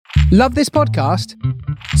Love this podcast?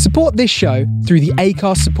 Support this show through the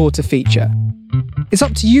Acast supporter feature. It's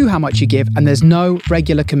up to you how much you give, and there's no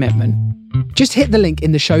regular commitment. Just hit the link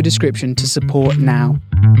in the show description to support now.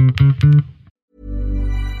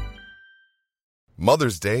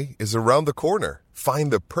 Mother's Day is around the corner. Find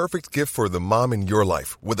the perfect gift for the mom in your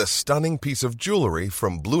life with a stunning piece of jewelry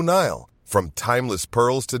from Blue Nile. From timeless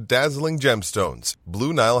pearls to dazzling gemstones,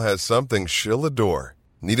 Blue Nile has something she'll adore.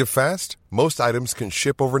 Need it fast? Most items can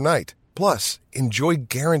ship overnight. Plus, enjoy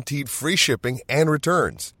guaranteed free shipping and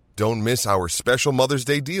returns. Don't miss our special Mother's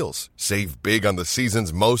Day deals. Save big on the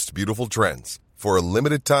season's most beautiful trends. For a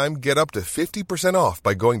limited time, get up to 50% off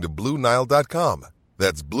by going to BlueNile.com.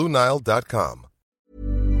 That's BlueNile.com.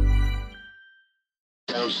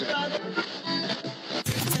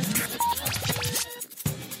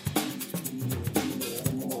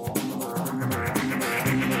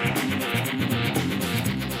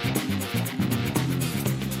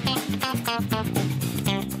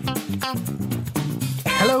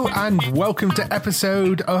 Hello and welcome to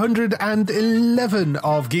episode 111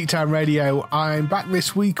 of Geektown Radio. I'm back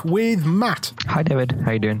this week with Matt. Hi David,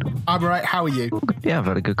 how you doing? I'm alright, how are you? Yeah, I've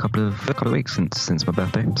had a good couple of weeks since my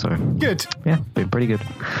birthday, so good. Yeah, been pretty good.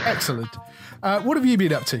 Excellent. What have you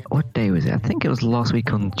been up to? What day was it? I think it was last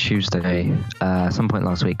week on Tuesday. Some point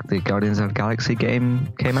last week, the Guardians of the Galaxy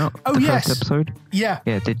game came out. Oh, the yes. First episode. Yeah.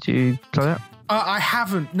 Yeah, did you play that? I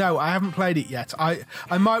haven't. No, I haven't played it yet. I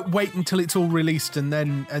might wait until it's all released and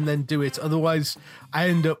then do it. Otherwise, I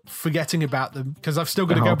end up forgetting about them because I've still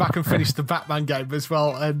got to go back and finish the Batman game as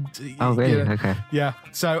well. And oh, really? You know, okay. Yeah.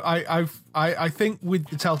 So I think with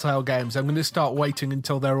the Telltale games, I'm going to start waiting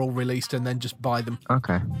until they're all released and then just buy them.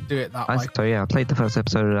 Okay. Do it that way. So yeah, I played the first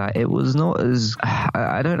episode of that. It was not as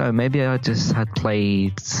I don't know. Maybe I just had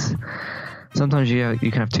played. Sometimes you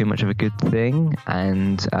can have too much of a good thing,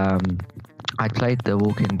 and I played The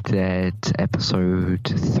Walking Dead episode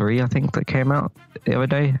 3, I think, that came out the other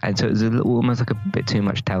day, and so it was almost like a bit too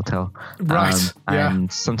much Telltale. Right. Yeah.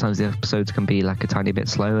 And sometimes the episodes can be like a tiny bit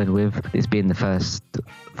slow, and with this being the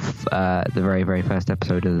very, very first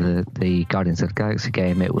episode of the Guardians of the Galaxy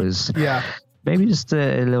game, it was maybe just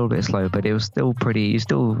a little bit slow, but it was still pretty.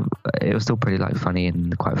 It was still pretty like funny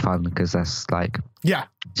and quite fun because that's like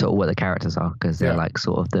sort of what the characters are, because they're like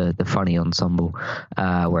sort of the funny ensemble,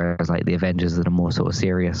 whereas like the Avengers are the more sort of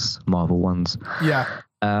serious Marvel ones. Yeah.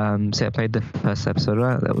 So I played the first episode of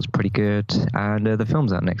that. That was pretty good, and the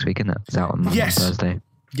film's out next week, isn't it? It's out on Thursday.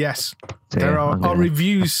 Yes. So, there are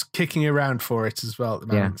reviews kicking around for it as well at the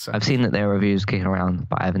moment. So. I've seen that there are reviews kicking around,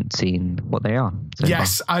 but I haven't seen what they are.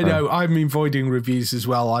 Yes, I know. I'm avoiding reviews as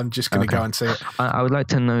well. I'm just going to go and see it. I would like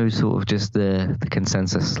to know sort of just the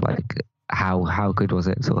consensus, like how good was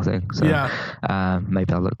it, sort of thing. So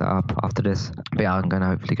maybe I'll look that up after this. But yeah, I'm going to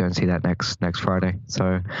hopefully go and see that next Friday.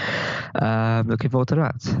 So looking forward to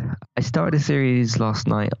that. I started a series last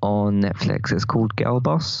night on Netflix. It's called Girl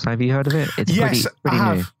Boss. Have you heard of it? It's pretty I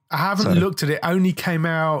have. new. I haven't looked at it. Only came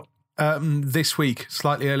out this week,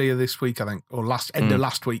 slightly earlier this week, I think, or end of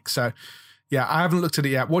last week. So yeah, I haven't looked at it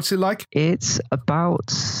yet. What's it like? It's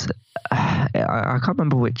about I can't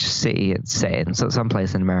remember which city it's set in, so some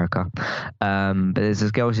place in America. But there's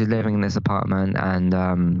this girl, she's living in this apartment,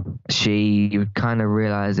 and she kind of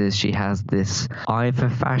realizes she has this eye for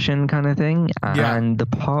fashion kind of thing. And the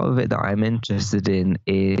part of it that I'm interested in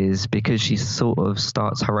is because she sort of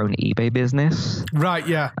starts her own eBay business. Right,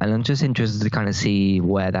 yeah. And I'm just interested to kind of see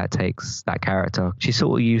where that takes that character. She's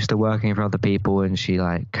sort of used to working for other people, and she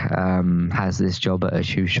like has this job at a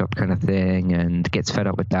shoe shop kind of thing, and gets fed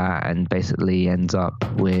up with that, and basically ends up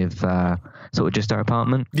with sort of just her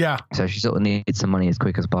apartment. Yeah. So she sort of needs some money as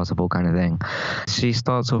quick as possible kind of thing. She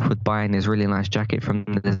starts off with buying this really nice jacket from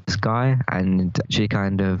this guy, and she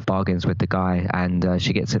kind of bargains with the guy, and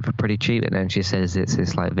she gets it for pretty cheap, and then she says it's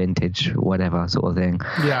this like vintage whatever sort of thing.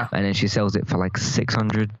 Yeah. And then she sells it for like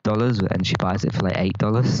 $600, and she buys it for like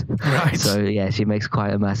 $8. Right. So yeah, she makes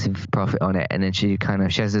quite a massive profit on it, and then she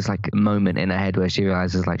has this like moment in her head where she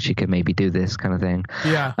realizes like she could maybe do this kind of thing.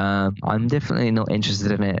 Yeah. I'm definitely not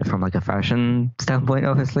interested in it from like a fashion standpoint.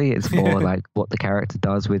 Obviously, it's more like what the character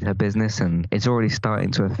does with her business, and it's already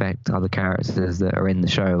starting to affect other characters that are in the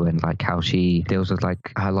show, and like how she deals with like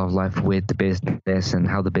her love life with the business and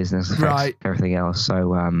how the business affects everything else.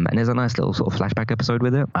 So and there's a nice little sort of flashback episode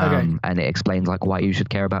with it, and it explains like why you should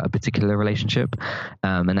care about a particular relationship,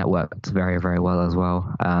 and that worked very, very well as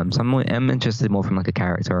well. So I'm interested more from like a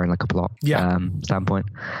character and like a plot standpoint,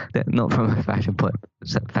 not from a fashion point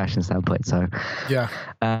fashion standpoint. So yeah,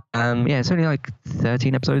 it's only like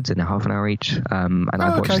 13 episodes and a half an hour each. And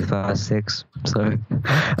I've watched the first 6. So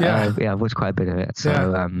I've watched quite a bit of it.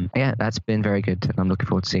 So that's been very good, and I'm looking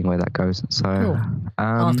forward to seeing where that goes. So cool.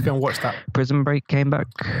 I'll have to go and watch that. Prison Break came back.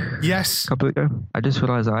 Yes, a couple of weeks ago. I just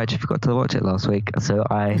realised I actually forgot to watch it last week, so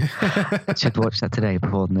I should watch that today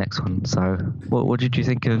before the next one. So what did you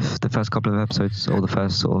think of the first couple of episodes, or the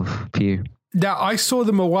first sort of few? Now, I saw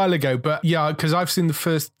them a while ago, but because I've seen the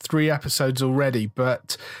first 3 episodes already,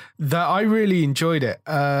 but I really enjoyed it.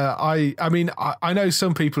 I mean, I know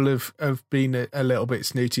some people have been a little bit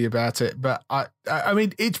snooty about it, but I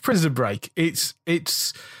mean, it's Prison Break. It's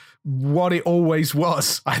what it always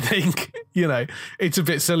was, I think. It's a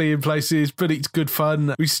bit silly in places, but it's good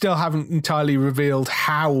fun. We still haven't entirely revealed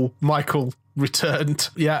how Michael returned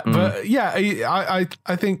yet, but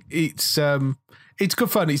I think it's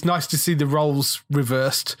good fun. It's nice to see the roles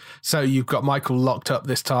reversed. So you've got Michael locked up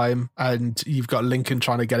this time, and you've got Lincoln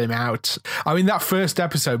trying to get him out. I mean, that first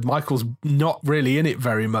episode, Michael's not really in it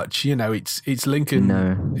very much. It's Lincoln.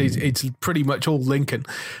 No. It's pretty much all Lincoln.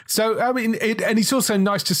 So, I mean, and it's also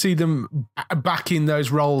nice to see them back in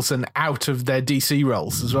those roles and out of their DC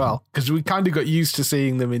roles as well, because we kind of got used to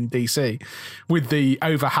seeing them in DC with the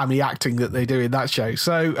over-hammy acting that they do in that show.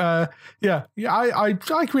 So, I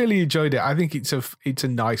really enjoyed it. I think it's a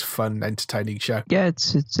nice, fun, entertaining show. Yeah,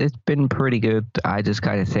 it's been pretty good. I just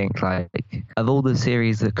kind of think, like, of all the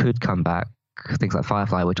series that could come back, things like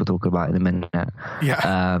Firefly, which we'll talk about in a minute,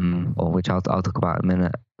 or which I'll talk about in a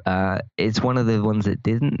minute. It's one of the ones that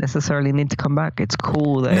didn't necessarily need to come back. It's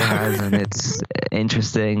cool that it has, and it's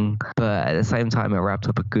interesting, but at the same time, it wrapped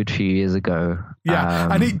up a good few years ago.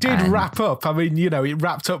 Yeah, and it did wrap up. I mean, it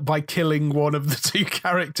wrapped up by killing one of the 2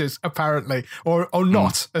 characters, apparently, or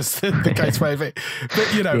not, as the case may be.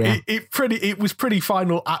 But it was pretty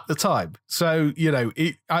final at the time. So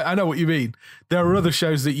I know what you mean. There are other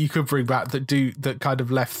shows that you could bring back that kind of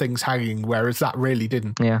left things hanging, whereas that really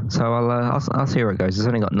didn't. Yeah, so I'll see where it goes. It's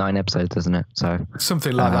only got 9 episodes, isn't it? So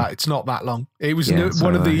something like that. It's not that long. It was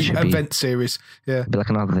one of the event series. Yeah, be like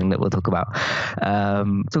another thing that we'll talk about.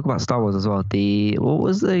 Talk about Star Wars as well.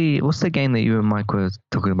 What's the game that you and Mike were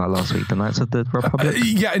talking about last week? The Knights of the Republic?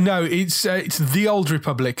 It's the Old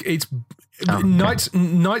Republic. It's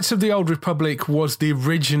Knights of the Old Republic was the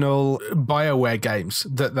original BioWare games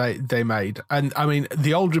that they made. And I mean,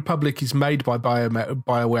 the Old Republic is made by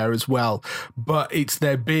BioWare as well, but it's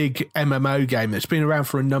their big MMO game that's been around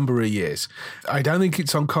for a number of years. I don't think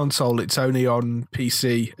it's on console. It's only on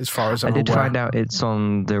PC as far as I'm aware. I did find out it's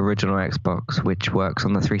on the original Xbox, which works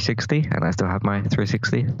on the 360, and I still have my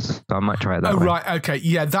 360, so I might try it that way. Right, okay.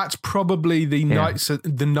 Yeah, that's probably the Knights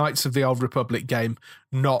of the Old Republic game,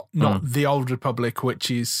 not the Old Republic,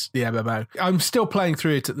 which is the MMO. I'm still playing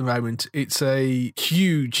through it at the moment. It's a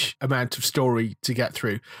huge amount of story to get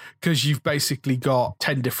through, because you've basically got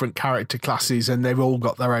 10 different character classes and they've all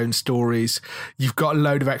got their own stories. You've got a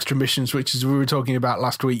load of extra missions, which is we were talking about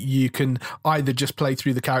last week. You can either just play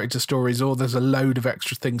through the character stories, or there's a load of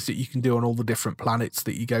extra things that you can do on all the different planets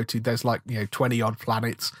that you go to. There's 20 odd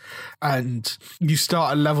planets, and you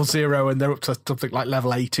start at level 0 and they're up to something like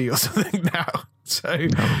level 80 or something now. So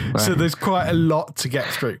there's quite a lot to get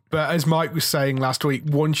through. But as Mike was saying last week,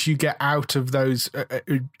 once you get out of those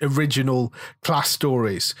original class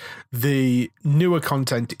stories, the newer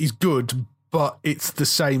content is good, but it's the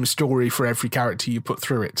same story for every character you put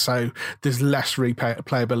through it. So there's less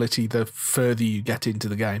replayability the further you get into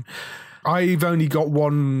the game. I've only got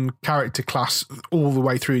one character class all the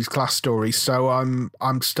way through his class story, so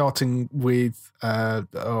I'm starting with I'm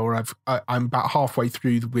about halfway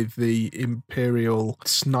through with the Imperial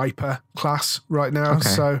Sniper class right now. Okay.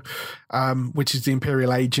 So which is the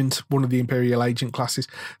Imperial Agent, one of the Imperial Agent classes.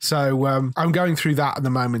 So I'm going through that at the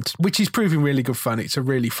moment, which is proving really good fun. It's a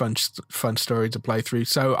really fun story to play through.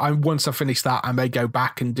 So once I finish that, I may go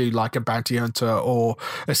back and do like a bounty hunter or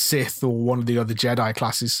a Sith or one of the other Jedi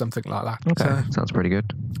classes, something like that. Okay, sounds pretty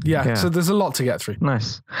good. Yeah, so there's a lot to get through.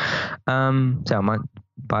 Nice. So I might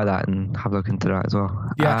buy that and have a look into that as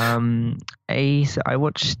well. Yeah. I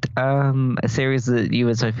watched a series that you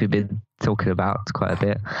and Sophie have been talking about quite a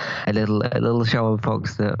bit. A little show on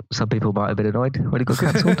Fox that some people might have been annoyed when it got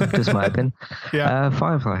cancelled. Just might have been. Yeah.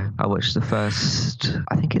 Firefly. I watched the first,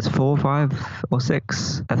 I think it's 4, 5 or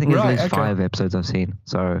 6. I think it's at least 5 episodes I've seen.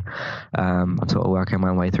 So I'm sort of working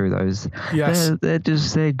my way through those. Yes. They're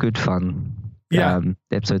good fun. The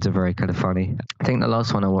episodes are very kind of funny. I think the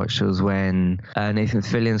last one I watched was when Nathan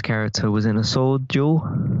Fillion's character was in a sword duel.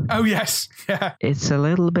 Oh, yes. Yeah. It's a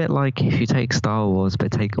little bit like if you take Star Wars,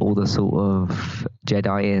 but take all the sort of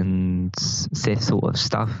Jedi and Sith sort of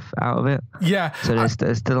stuff out of it. Yeah. So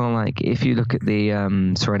there's still on, like, if you look at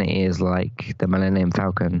the Serenity is like the Millennium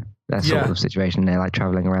Falcon. That sort of situation. They're like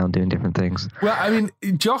traveling around doing different things. Well, I mean,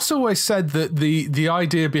 Joss always said that the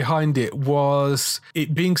idea behind it was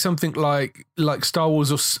it being something like Star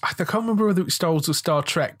Wars, or I can't remember whether it was Star Wars or Star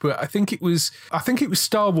Trek, but I think it was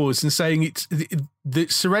Star Wars, and saying the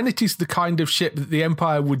Serenity's the kind of ship that the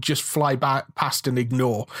Empire would just fly back past and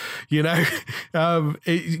ignore, you know,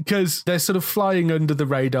 because they're sort of flying under the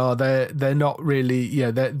radar. They're not really,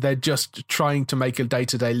 they're just trying to make a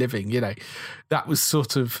day-to-day living, you know. That was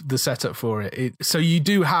sort of the setup for it. So you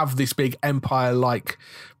do have this big Empire-like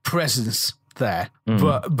presence there,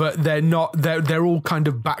 but they're not. They're all kind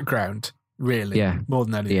of background, really, more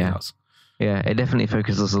than anything else. Yeah, it definitely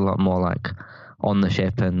focuses a lot more like on the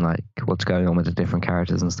ship and like what's going on with the different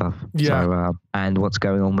characters and stuff. Yeah. So, and what's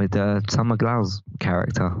going on with Summer Glau's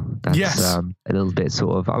character. That's a little bit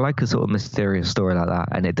sort of, I like a sort of mysterious story like that.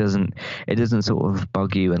 And it doesn't sort of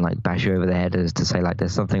bug you and like bash you over the head as to say like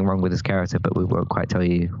there's something wrong with this character, but we won't quite tell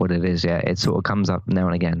you what it is yet. It sort of comes up now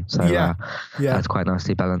and again. So that's quite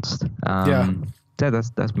nicely balanced.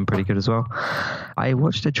 That's been pretty good as well. I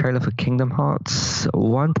watched a trailer for Kingdom Hearts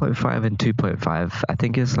 1.5 and 2.5. I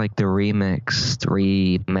think it's like the remixed,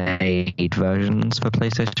 remade versions for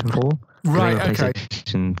PlayStation 4. Right, okay.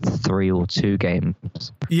 PlayStation 3 or 2 games.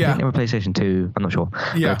 Yeah. I think they were PlayStation 2, I'm not sure.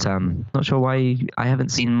 Yeah. But not sure why I haven't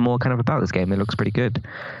seen more kind of about this game. It looks pretty good.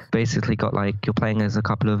 Basically got like, you're playing as a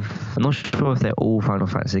couple of, I'm not sure if they're all Final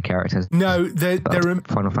Fantasy characters. No, they're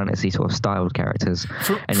Final Fantasy sort of styled characters.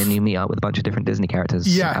 And then you meet up with a bunch of different Disney characters.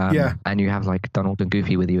 Yeah. And you have like Donald and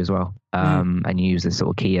Goofy with you as well. And you use this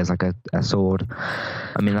sort of key as like a sword.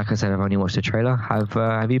 I mean, like I said, I've only watched the trailer.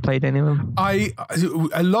 Have you played any of them?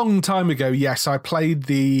 A long time ago, yes, I played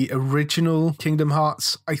the original Kingdom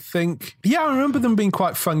Hearts, I think. Yeah, I remember them being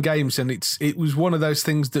quite fun games, and it was one of those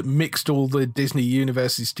things that mixed all the Disney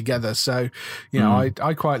universes together. So,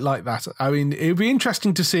 I quite like that. I mean, it would be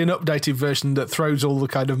interesting to see an updated version that throws all the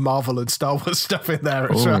kind of Marvel and Star Wars stuff in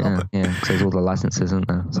there as well. Yeah, because there's all the licenses, isn't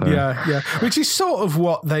there? So. Yeah. Which is sort of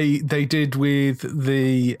what they did with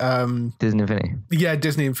the Disney Infinity. Yeah,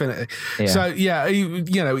 Disney Infinity. Yeah. So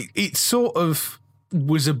it sort of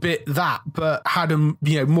was a bit that, but had a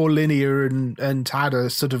more linear and had a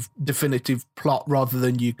sort of definitive plot rather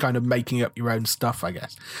than you kind of making up your own stuff, I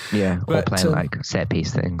guess. Yeah, or playing like set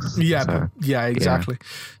piece things. Yeah, exactly.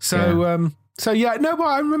 So. So but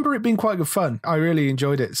I remember it being quite good fun. I really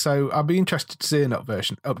enjoyed it. So I'd be interested to see an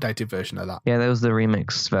updated version of that. Yeah, there was the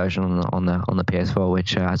remix version on the PS4,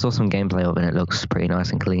 which I saw some gameplay of, and it looks pretty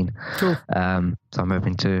nice and clean. Cool. So I'm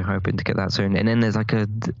hoping to get that soon. And then there's like a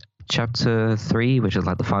chapter 3, which is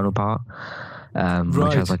like the final part.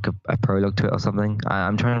 Which has like a prologue to it or something.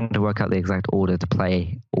 I'm trying to work out the exact order to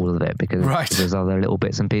play all of it because there's other little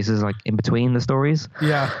bits and pieces like in between the stories.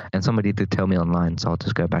 Yeah. And somebody did tell me online, so I'll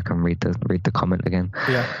just go back and read the comment again.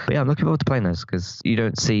 Yeah. But yeah, I'm looking forward to playing those because you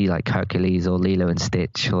don't see like Hercules or Lilo and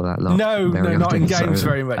Stitch or that lot. No, not in games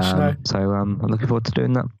very much. No. So I'm looking forward to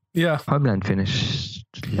doing that. Yeah. Homeland finished.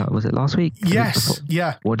 Was it last week? Yes.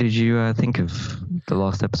 Yeah. What did you think of the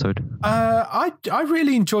last episode? I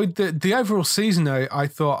really enjoyed the overall season. I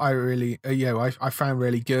thought I really I found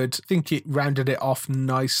really good. I think it rounded it off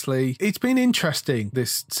nicely. It's been interesting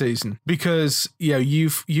this season because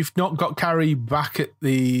you've not got Carrie back at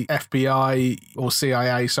the FBI or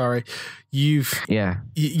CIA. Sorry,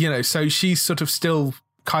 so she's sort of still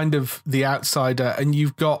kind of the outsider, and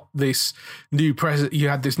you've got this new president. You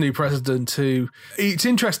had this new president who, it's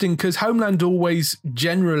interesting because Homeland always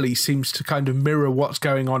generally seems to kind of mirror what's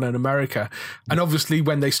going on in America. And obviously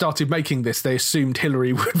when they started making this, they assumed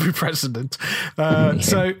Hillary would be president.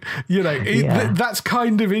 So, that's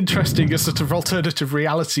kind of interesting, a sort of alternative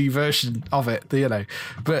reality version of it,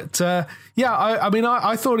 But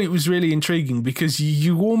I thought it was really intriguing because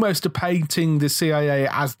you almost are painting the CIA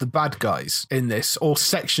as the bad guys in this, or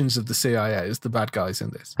sections of the CIA as the bad guys in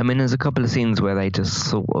this. I mean, there's a couple of scenes where they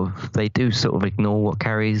just they do ignore what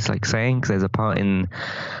Carrie's like saying, because there's a part in,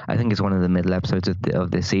 I think it's one of the middle episodes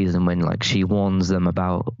of this season when like she warns them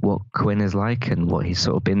about what Quinn is like and what he's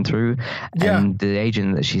sort of been through, and the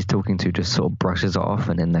agent that she's talking to just sort of brushes it off,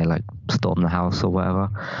 and then they like storm the house or whatever.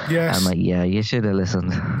 Yes. I'm like, yeah, you should have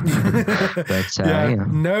listened. But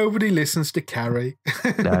nobody listens to Carrie.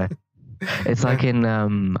 No. It's like in,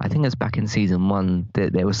 I think it's back in season 1,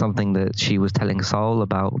 that there was something that she was telling Saul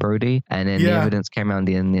about Brody, and then the evidence came around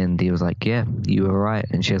in the end. He was like, yeah, you were right.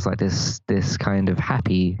 And she was like this kind of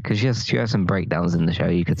happy, because she has some breakdowns in the show,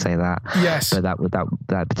 you could say that. Yes. But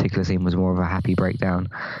that particular scene was more of a happy breakdown.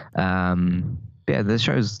 Yeah, the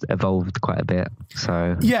show's evolved quite a bit,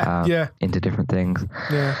 so into different things.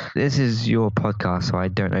 Yeah, this is your podcast, so I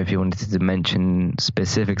don't know if you wanted to mention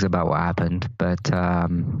specifics about what happened, but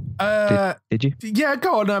did you? Yeah,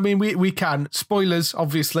 go on. I mean, we can. Spoilers,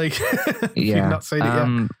 obviously. If you've not seen it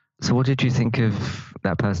yet. So what did you think of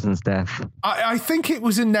that person's death? I think it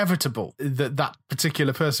was inevitable that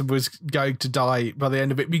particular person was going to die by the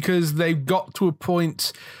end of it, because they got to a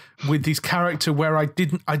point with his character where I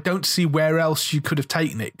don't see where else you could have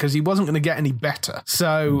taken it, because he wasn't going to get any better.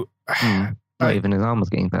 So not even his arm was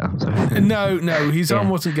getting better. So. No, his arm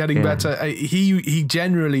wasn't getting better. He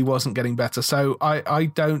generally wasn't getting better. So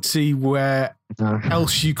I don't see where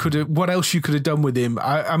else you could have done with him.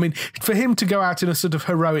 I mean, for him to go out in a sort of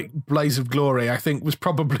heroic blaze of glory, I think was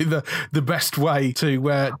probably the best way to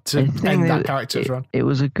end that character's run. It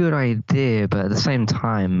was a good idea, but at the same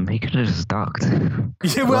time, he could have just ducked.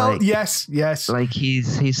 Yeah, well, yes. Like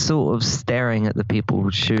he's sort of staring at the people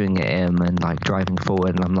shooting at him and like driving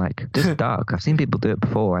forward, and I'm like, just duck. I've seen people do it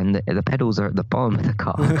before, and the pedals are at the bottom of the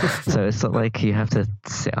car, so it's not like you have to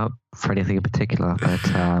sit up for anything in particular,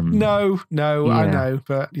 but no, I know,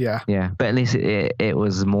 but yeah, but at least it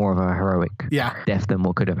was more of a heroic death than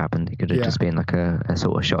what could have happened. It could have just been like a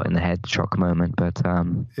sort of shot in the head shock moment, but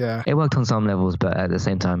it worked on some levels, but at the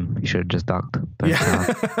same time you should have just ducked. But,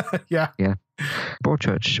 yeah.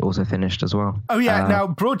 Broadchurch also finished as well. Oh yeah, now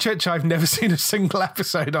Broadchurch I've never seen a single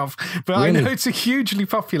episode of, but really? I know it's a hugely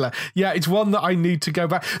popular. Yeah, it's one that I need to go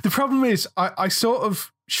back. The problem is I sort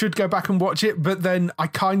of should go back and watch it, but then I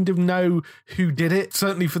kind of know who did it,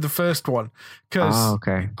 certainly for the first one, because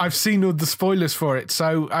I've seen all the spoilers for it.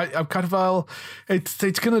 So I'm kind of, it's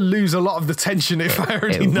going to lose a lot of the tension if I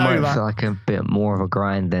already know that. It might feel like a bit more of a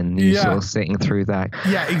grind than you sort of sitting through that.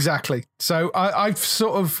 Yeah, exactly. So I've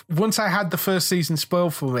sort of, once I had the first season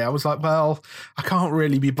spoiled for me, I was like, well, I can't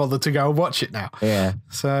really be bothered to go and watch it now. Yeah.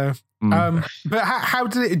 So... but how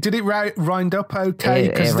did it wind up okay?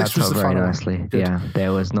 Because this was very nicely. Good. Yeah,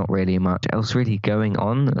 there was not really much else really going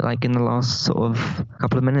on like in the last sort of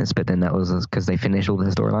couple of minutes, but then that was because they finished all the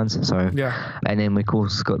storylines. So and then we of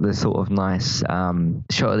course got this sort of nice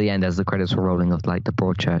shot at the end as the credits were rolling of like the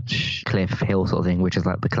Broadchurch cliff hill sort of thing, which is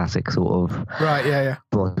like the classic sort of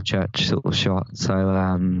Broadchurch sort of shot.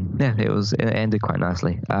 So it ended quite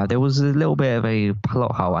nicely. There was a little bit of a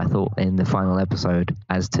plot hole I thought in the final episode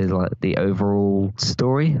as to like the overall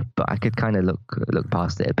story, but I could kind of look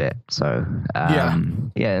past it a bit. So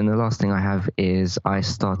and the last thing I have is I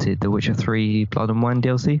started The Witcher 3 Blood and Wine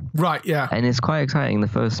DLC. Right, yeah. And it's quite exciting. The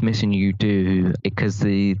first mission you do, because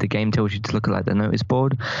the game tells you to look at like the notice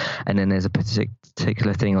board, and then there's a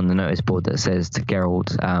particular thing on the notice board that says to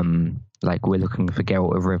Geralt, like we're looking for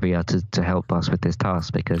Geralt of Rivia to help us with this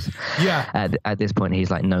task, because at this point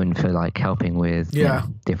he's like known for like helping with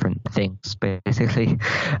different things basically.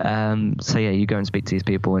 So you go and speak to these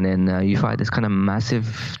people, and then you fight this kind of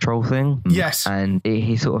massive troll thing. Yes. And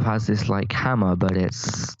he sort of has this like hammer, but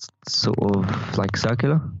it's sort of like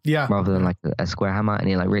circular, rather than like a square hammer, and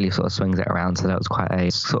he like really sort of swings it around. So that was quite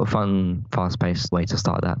a sort of fun, fast-paced way to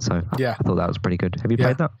start that. So I thought that was pretty good. Have you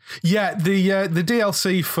played that? Yeah, the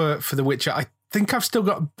DLC for The Witcher, I think I've still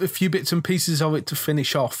got a few bits and pieces of it to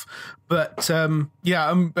finish off, but the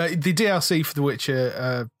DLC for The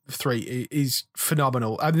Witcher 3 is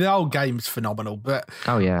phenomenal. I mean, the whole game's phenomenal, but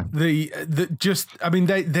they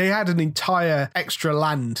had an entire extra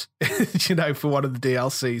land, for one of the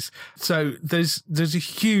DLCs. So there's a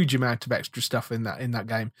huge amount of extra stuff in that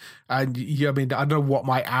game, and I mean, I don't know what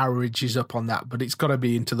my average is up on that, but it's got to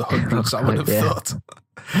be into the hundreds. I would have thought.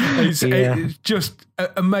 It's just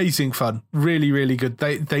amazing fun, really, really good.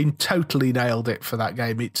 They totally nailed it for that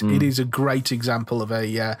game. It is a great example of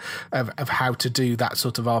of how to do that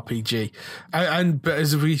sort of RPG. But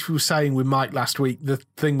as we were saying with Mike last week, the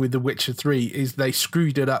thing with The Witcher 3 is they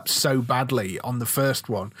screwed it up so badly on the first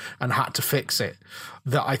one and had to fix it,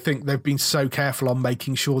 that I think they've been so careful on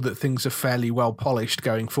making sure that things are fairly well polished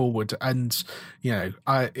going forward. And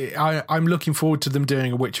I'm looking forward to them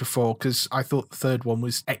doing a Witcher 4, because I thought the third one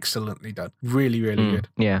was excellently done. Really, really good.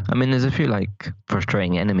 Yeah, I mean, there's a few like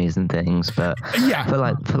frustrating enemies and things, but for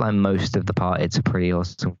like most of the part, it's a pretty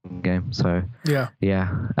awesome game. So yeah,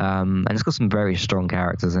 and it's got some very strong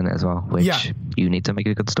characters in it as well, which you need to make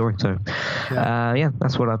a good story. So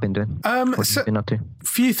that's what I've been doing. What have you been up to?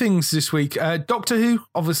 Few things this week. Doctor Who,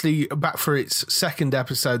 obviously back for its second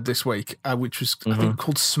episode this week, which was I think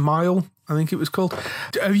called Smile. I think it was called.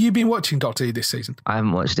 Have you been watching Doctor Who this season? I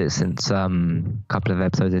haven't watched it since a couple of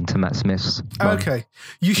episodes into Matt Smith's run. Okay,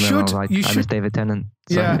 you should. I miss David Tennant.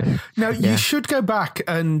 So, you should go back,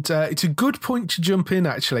 and it's a good point to jump in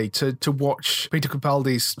actually to watch Peter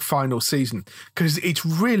Capaldi's final season, because it's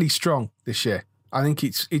really strong this year. I think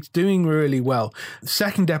it's doing really well. The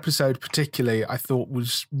second episode particularly, I thought,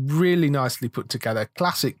 was really nicely put together.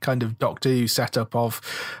 Classic kind of Doctor Who setup of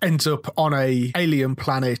ends up on a alien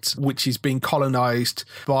planet which is being colonized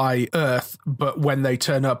by Earth, but when they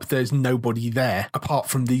turn up, there's nobody there apart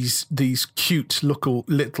from these cute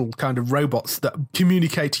little kind of robots that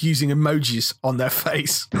communicate using emojis on their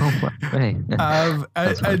face. Oh, hey.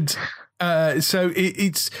 So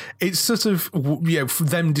it's sort of, for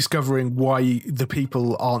them discovering why the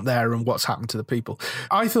people aren't there and what's happened to the people.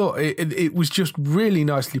 I thought it was just really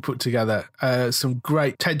nicely put together. Some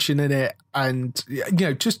great tension in it, and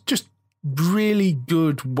just really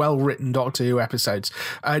good, well-written Doctor Who episodes.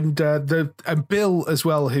 And Bill as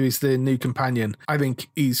well, who is the new companion, I think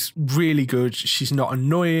is really good. She's not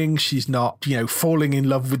annoying. She's not, falling in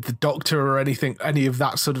love with the Doctor or any of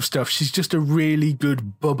that sort of stuff. She's just a really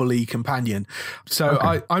good, bubbly companion.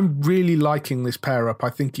 So I'm really liking this pair up.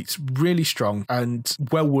 I think it's really strong and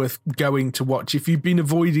well worth going to watch if you've been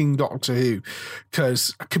avoiding Doctor Who,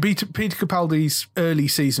 because Peter Capaldi's early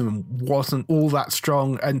season wasn't all that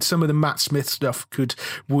strong, and some of the Matt Smith stuff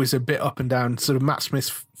was a bit up and down. Sort of Matt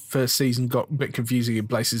Smith's first season got a bit confusing in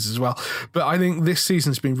places as well. But I think this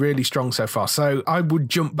season's been really strong so far. So I would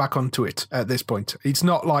jump back onto it at this point. It's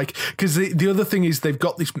not like, because the other thing is they've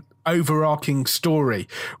got this overarching story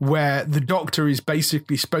where the Doctor is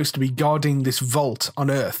basically supposed to be guarding this vault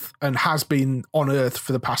on Earth and has been on Earth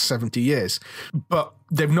for the past 70 years. But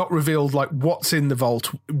they've not revealed like what's in the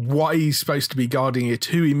vault, why he's supposed to be guarding it,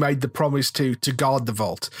 who he made the promise to guard the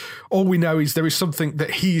vault. All we know is there is something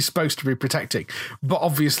that he's supposed to be protecting. But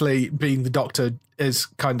obviously, being the Doctor, is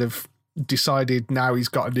kind of decided now he's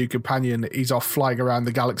got a new companion. He's off flying around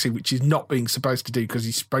the galaxy, which he's not being supposed to do because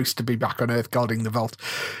he's supposed to be back on Earth guarding the vault.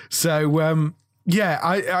 So,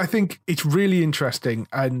 I think it's really interesting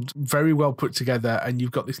and very well put together, and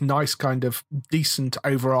you've got this nice kind of decent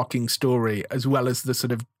overarching story as well as the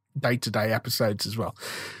sort of day-to-day episodes as well.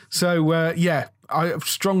 So, I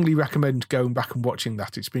strongly recommend going back and watching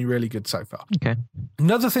that. It's been really good so far. Okay.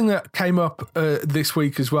 Another thing that came up this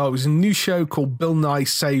week as well was a new show called Bill Nye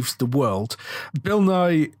Saves the World. Bill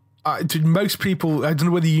Nye... to most people, I don't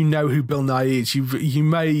know whether you know who Bill Nye is. You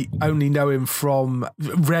may only know him from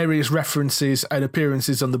various references and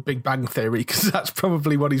appearances on The Big Bang Theory, because that's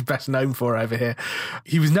probably what he's best known for over here.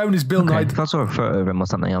 He was known as Bill Nye. If I saw a photo of him or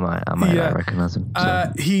something, I might recognize him.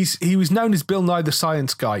 So. He was known as Bill Nye the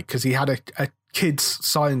Science Guy because he had a kids'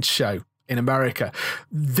 science show in America.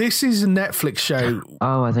 This is a Netflix show.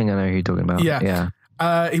 Oh, I think I know who you're talking about. Yeah.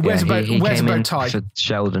 He wears a bow tie. For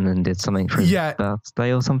Sheldon and did something for his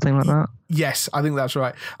birthday or something like that. Yes, I think that's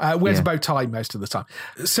right. Wears a bow tie most of the time.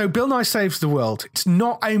 So Bill Nye Saves the World. It's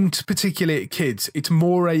not aimed particularly at kids. It's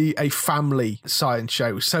more a family science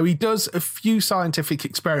show. So he does a few scientific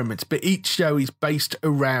experiments, but each show is based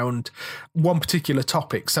around one particular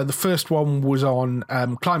topic. So the first one was on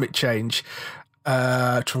climate change.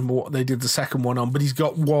 To remember what they did the second one on, but he's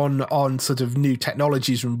got one on sort of new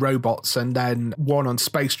technologies and robots, and then one on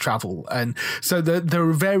space travel. And so there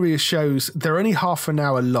are various shows. They're only half an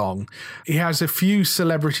hour long. He has a few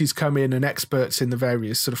celebrities come in and experts in the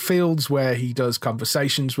various sort of fields where he does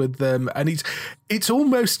conversations with them, and it's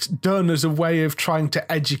almost done as a way of trying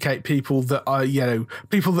to educate people that are,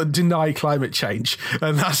 people that deny climate change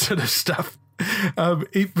and that sort of stuff. But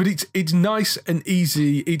it's nice and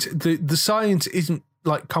easy. It's the science isn't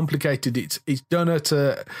like complicated. It's done at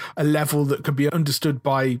a level that can be understood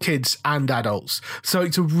by kids and adults. So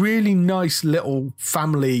it's a really nice little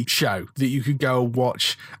family show that you could go and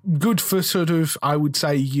watch. Good for sort of, I would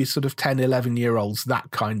say, you sort of 10, 11-year-olds,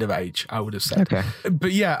 that kind of age, I would have said. Okay.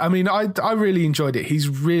 But yeah, I mean, I really enjoyed it. He's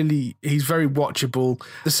very watchable.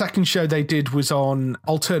 The second show they did was on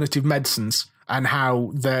alternative medicines and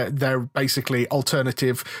how they're basically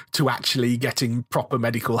alternative to actually getting proper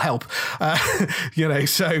medical help,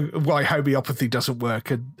 so why homeopathy doesn't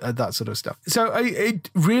work and that sort of stuff. So it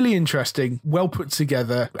really interesting, well put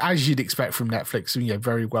together, as you'd expect from Netflix,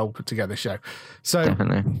 very well put together show. So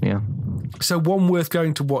definitely, yeah. So one worth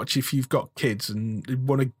going to watch if you've got kids and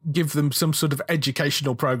want to give them some sort of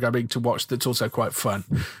educational programming to watch that's also quite fun.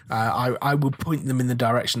 I will point them in the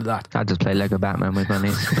direction of that. I just play Lego Batman with my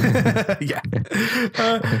niece.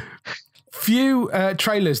 Yeah. Few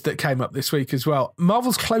trailers that came up this week as well.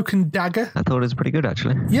 Marvel's Cloak and Dagger. I thought it was pretty good,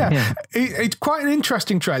 actually. Yeah. It's quite an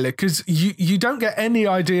interesting trailer because you don't get any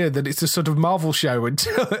idea that it's a sort of Marvel show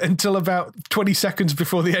until about 20 seconds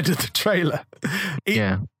before the end of the trailer.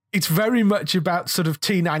 It's very much about sort of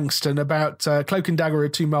teen angst and about Cloak and Dagger are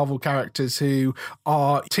two Marvel characters who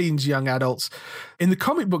are teens, young adults. In the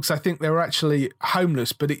comic books, I think they were actually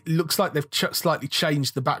homeless, but it looks like they've slightly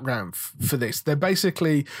changed the background for this. They're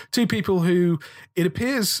basically two people who, it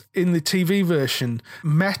appears in the TV version,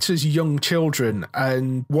 met as young children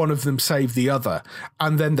and one of them saved the other.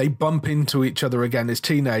 And then they bump into each other again as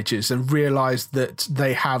teenagers and realize that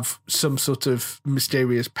they have some sort of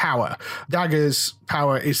mysterious power. Dagger's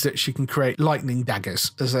power is that she can create lightning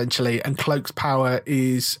daggers, essentially, and Cloak's power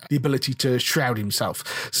is the ability to shroud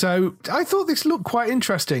himself. So I thought this looked quite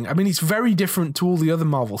interesting. I mean, it's very different to all the other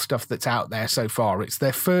Marvel stuff that's out there so far. It's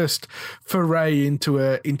their first foray into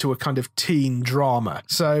a kind of teen drama.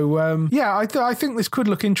 So I think this could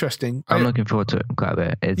look interesting. I'm looking forward to it quite a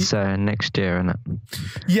bit. It's next year, isn't it?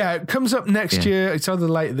 Yeah, it comes up next year. It's either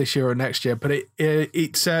later this year or next year, but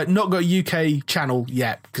it's not got a UK channel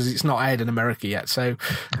yet because it's not aired in America yet. So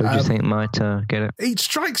who do you think might get it? It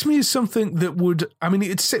strikes me as something that would, I mean,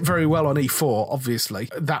 it'd sit very well on E4, obviously.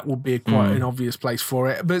 That would be quite an obvious place for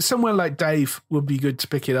it. But somewhere like Dave would be good to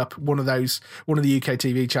pick it up. One of the UK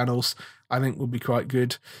TV channels, I think, would be quite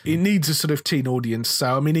good. It needs a sort of teen audience.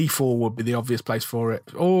 So, I mean, E4 would be the obvious place for it.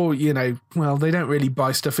 Or, they don't really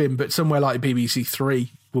buy stuff in, but somewhere like BBC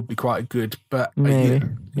Three would be quite good. But, maybe.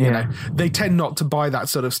 They tend not to buy that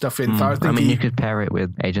sort of stuff in. So you could pair it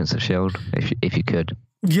with Agents of S.H.I.E.L.D. if you could.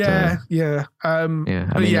 Yeah. I mean,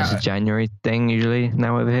 it's a January thing usually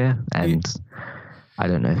now over here, and I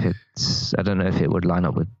don't know if it would line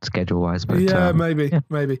up with schedule wise, but maybe. But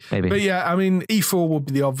I mean, E4 would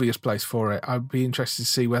be the obvious place for it. I'd be interested to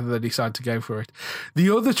see whether they decide to go for it. The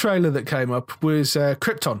other trailer that came up was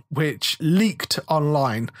Krypton, which leaked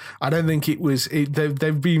online. I don't think it was.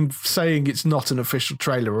 They've been saying it's not an official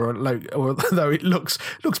trailer, although it looks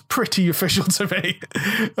pretty official to me.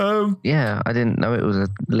 I didn't know it was a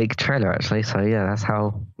leaked trailer actually. So that's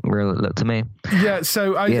how real it looked to me. Yeah.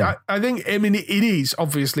 So I think it is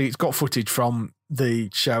obviously it's got footage from the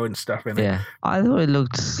show and stuff in it. Yeah, I thought it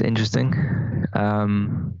looked interesting.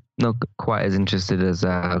 Not quite as interested as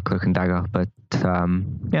Cloak and Dagger, but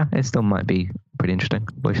it still might be pretty interesting.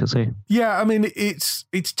 We shall see. Yeah, I mean, it's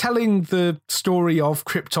telling the story of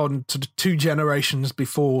Krypton to 2 generations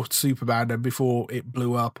before Superman and before it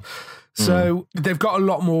blew up. So they've got a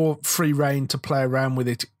lot more free reign to play around with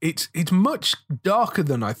it. It's much darker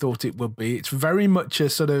than I thought it would be. It's very much a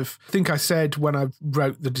sort of, I think I said when I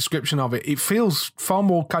wrote the description of it, it feels far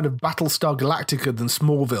more kind of Battlestar Galactica than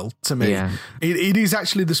Smallville to me. Yeah. It is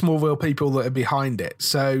actually the Smallville people that are behind it.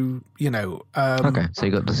 So, okay, so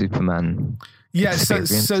you got the Superman... Yeah, so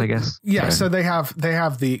I guess. Yeah, so they have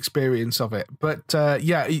the experience of it, but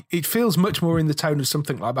it feels much more in the tone of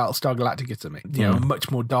something like Battlestar Galactica to me. A much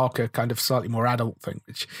more darker, kind of slightly more adult thing,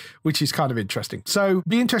 which is kind of interesting. So,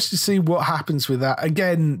 be interested to see what happens with that.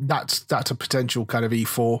 Again, that's a potential kind of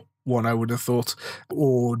E4 one, I would have thought,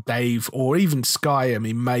 or Dave, or even Sky. I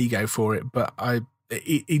mean, may go for it, but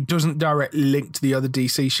it doesn't directly link to the other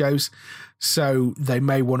DC shows. So they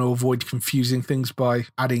may want to avoid confusing things by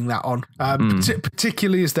adding that on,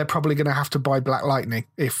 particularly as they're probably going to have to buy Black Lightning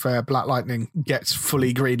if Black Lightning gets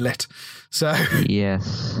fully greenlit. So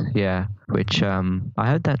yes, yeah. Which I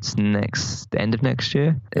heard that's end of next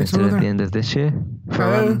year instead of the end of this year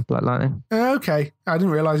for Black Lightning. Okay, I didn't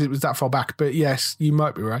realise it was that far back, but yes, you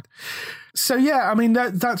might be right. So yeah, I mean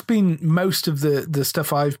that's been most of the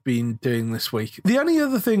stuff I've been doing this week. The only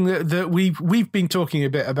other thing that we've been talking a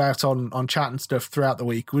bit about on chat and stuff throughout the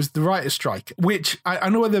week was the writer's strike, which I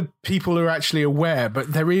don't know whether people are actually aware,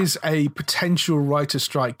 but there is a potential writer's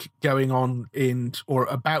strike going on or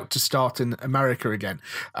about to start in America again.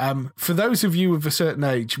 For those of you of a certain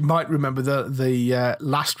age, might remember the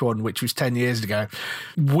last one, which was 10 years ago,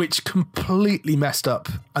 which completely messed up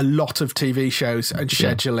a lot of TV shows and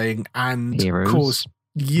scheduling and Heroes.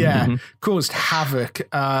 caused havoc.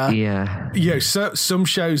 So some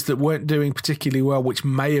shows that weren't doing particularly well, which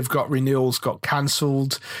may have got renewals, got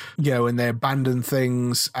cancelled, and they abandoned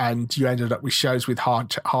things, and you ended up with shows with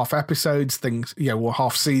half episodes, things, or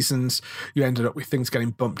half seasons. You ended up with things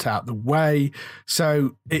getting bumped out the way.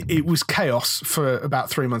 So it was chaos for about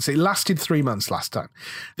 3 months. It lasted 3 months last time.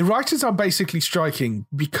 The writers are basically striking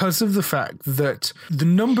because of the fact that the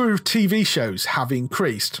number of TV shows have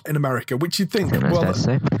increased in America, which you'd think, you'd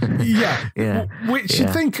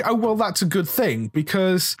think, oh, well, that's a good thing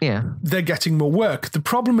because they're getting more work. The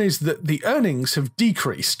problem is that the earnings have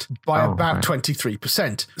decreased by about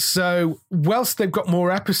 23%. So whilst they've got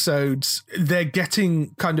more episodes, they're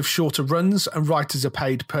getting kind of shorter runs and writers are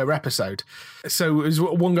paid per episode. So as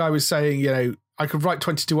one guy was saying, I could write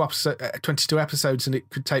 22 episodes and it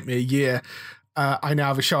could take me a year. I now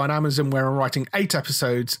have a show on Amazon where I'm writing 8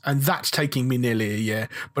 episodes and that's taking me nearly a year,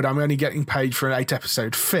 but I'm only getting paid for an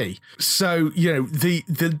 8-episode fee. So,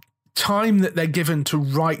 the time that they're given to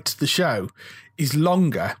write the show is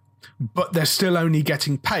longer, but they're still only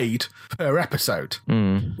getting paid per episode.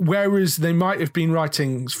 Whereas they might have been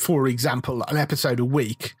writing, for example, an episode a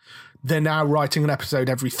week. They're now writing an episode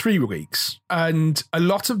every 3 weeks. And a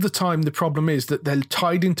lot of the time, the problem is that they're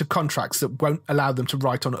tied into contracts that won't allow them to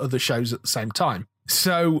write on other shows at the same time.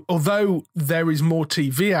 So although there is more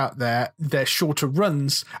TV out there, they're shorter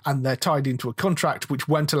runs and they're tied into a contract which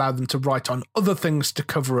won't allow them to write on other things to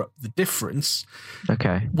cover up the difference.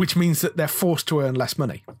 Okay. Which means that they're forced to earn less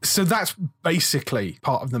money. So that's basically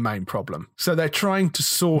part of the main problem. So they're trying to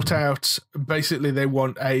sort out, basically they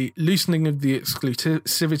want a loosening of the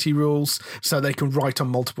exclusivity rules so they can write on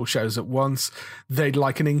multiple shows at once. They'd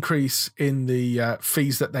like an increase in the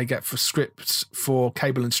fees that they get for scripts for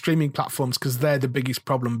cable and streaming platforms because they're the biggest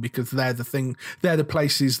problem because they're the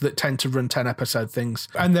places that tend to run 10-episode things.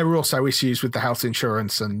 And there are also issues with the health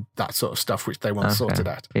insurance and that sort of stuff which they want sorted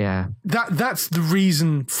out. Yeah. That's the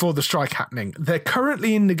reason for the strike happening. They're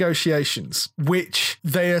currently in negotiations, which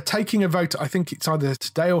they are taking a vote, I think it's either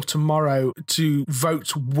today or tomorrow, to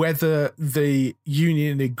vote whether the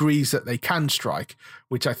union agrees that they can strike,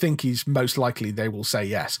 which I think is most likely they will say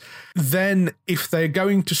yes. Then if they're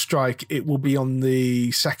going to strike, it will be on the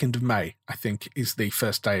 2nd of May, I think is the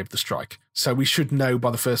first day of the strike. So we should know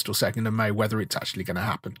by the 1st or 2nd of May whether it's actually going to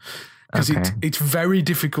happen. Because it's very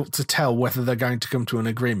difficult to tell whether they're going to come to an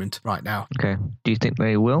agreement right now. Okay. Do you think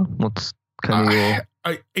they will? What's kind of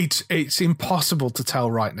your... It's impossible to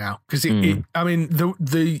tell right now because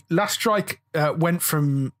the last strike went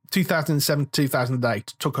from 2007 to 2008,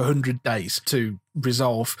 took 100 days to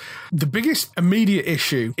resolve. The biggest immediate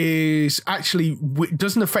issue is actually it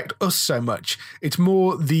doesn't affect us so much. It's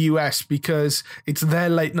more the US because it's their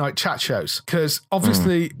late night chat shows. Because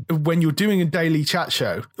obviously when you're doing a daily chat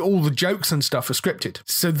show, all the jokes and stuff are scripted.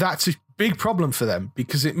 So that's a big problem for them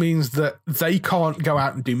because it means that they can't go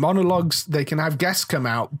out and do monologues. They can have guests come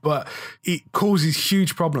out, but it causes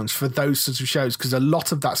huge problems for those sorts of shows because a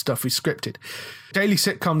lot of that stuff is scripted. Daily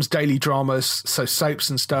sitcoms, daily dramas, so soaps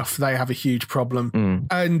and stuff, they have a huge problem.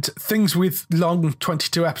 And things with long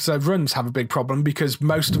 22-episode runs have a big problem because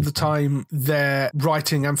most of the time they're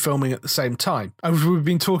writing and filming at the same time. As we've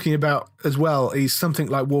been talking about as well is something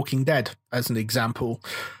like Walking Dead as an example.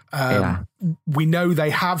 We know they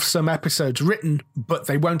have some episodes written, but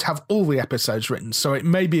they won't have all the episodes written. So it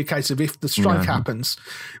may be a case of if the strike happens,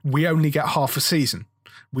 we only get half a season.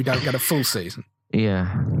 We don't get a full season.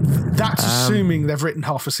 Yeah. That's assuming they've written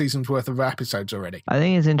half a season's worth of episodes already. I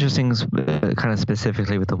think it's interesting kind of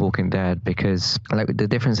specifically with The Walking Dead because like the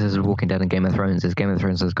differences of Walking Dead and Game of Thrones is Game of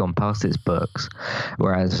Thrones has gone past its books,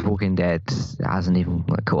 whereas Walking Dead hasn't even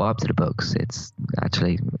caught up to the books. It's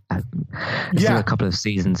actually still a couple of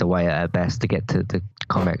seasons away at best to get to the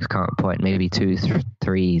comic's current point, maybe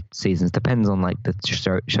 2-3 seasons, depends on like the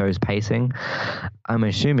show's pacing. I'm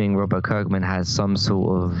assuming Robert Kirkman has some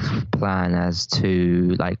sort of plan as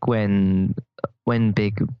to like when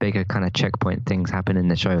bigger kind of checkpoint things happen in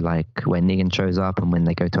the show, like when Negan shows up and when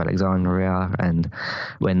they go to Alexandria and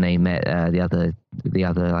when they met the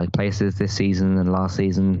other like places this season and last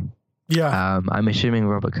season. I'm assuming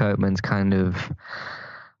Robert Kirkman's kind of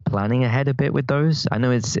planning ahead a bit with those. I know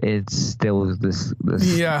it's still this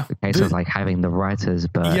case of like having the writers,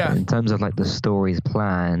 but in terms of like the story's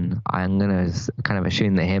plan, I'm gonna kind of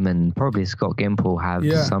assume that him and probably Scott Gimple have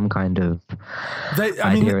some kind of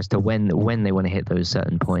idea as to when they want to hit those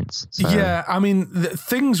certain points. So. Yeah, I mean,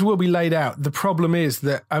 things will be laid out. The problem is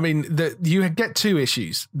that, I mean, that you get two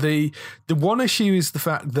issues. The one issue is the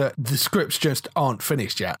fact that the scripts just aren't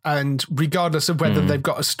finished yet, and regardless of whether they've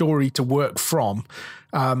got a story to work from,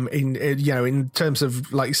 in terms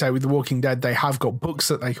of, like you say, with The Walking Dead, they have got books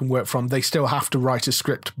that they can work from. They still have to write a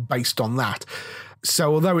script based on that.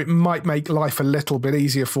 So although it might make life a little bit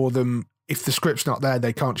easier for them, if the script's not there,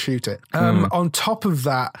 they can't shoot it. On top of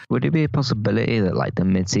that... Would it be a possibility that like the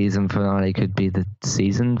mid-season finale could be the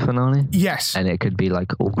season finale? Yes. And it could be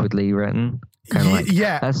like awkwardly written?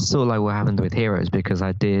 Yeah. That's sort of like what happened with Heroes, because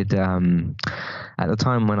I did... at the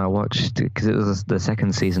time when I watched, because it was the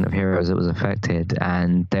second season of Heroes, it was affected,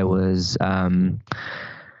 and there was...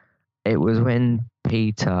 it was when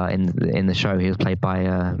Peter, in the show, he was played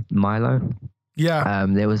by Milo. Yeah.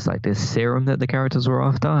 There was like this serum that the characters were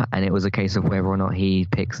after, and it was a case of whether or not he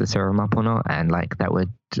picks the serum up or not, and like that would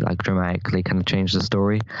like dramatically kind of change the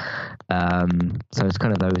story. So it's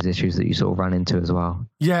kind of those issues that you sort of run into as well.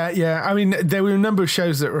 Yeah. I mean, there were a number of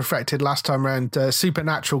shows that were affected last time around.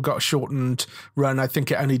 Supernatural got a shortened run. I think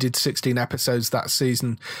it only did 16 episodes that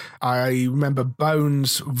season. I remember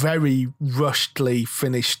Bones very rushedly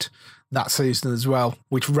finished that season as well,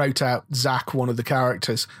 which wrote out Zach, one of the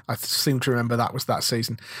characters. I seem to remember that was that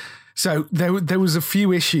season. So there was a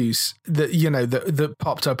few issues that, that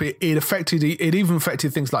popped up. It even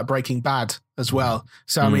affected things like Breaking Bad as well.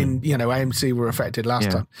 So, I mean, AMC were affected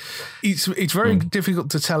last time. It's very difficult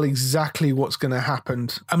to tell exactly what's going to happen.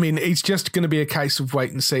 I mean, it's just going to be a case of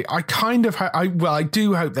wait and see. I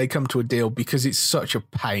do hope they come to a deal, because it's such a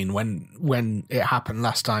pain when it happened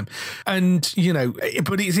last time. And,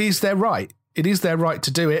 but it is their right. It is their right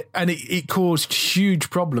to do it, and it caused huge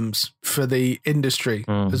problems for the industry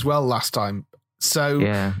as well last time. So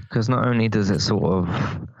yeah, because not only does it sort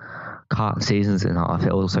of cut seasons in half,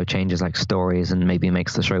 it also changes like stories and maybe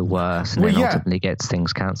makes the show worse, and ultimately gets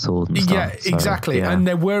things cancelled and stuff. Yeah, exactly. So, and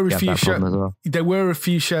there were a few shows. Well. There were a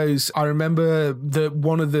few shows. I remember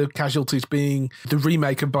one of the casualties being the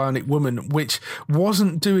remake of Bionic Woman, which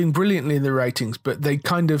wasn't doing brilliantly in the ratings, but they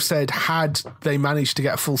kind of said had they managed to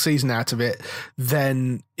get a full season out of it,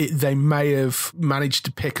 then they may have managed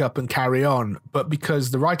to pick up and carry on. But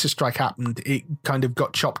because the writer's strike happened, it kind of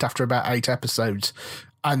got chopped after about 8 episodes.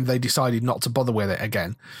 And they decided not to bother with it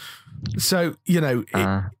again. So,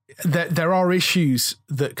 there are issues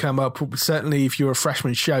that come up. Certainly, if you're a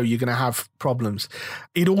freshman show, you're going to have problems.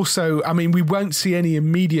 It also, I mean, we won't see any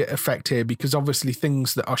immediate effect here, because obviously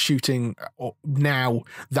things that are shooting now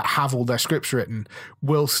that have all their scripts written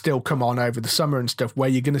will still come on over the summer and stuff. Where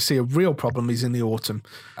you're going to see a real problem is in the autumn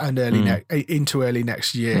and into early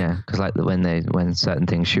next year. Yeah, because like when certain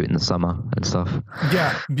things shoot in the summer and stuff.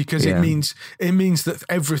 Yeah, because it means that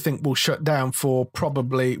everything will shut down for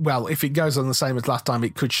probably, well, if it goes on the same as last time,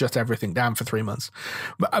 it could shut everything down for 3 months.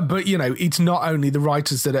 But it's not only the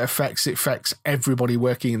writers that it affects everybody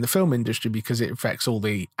working in the film industry, because it affects all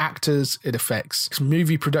the actors, it affects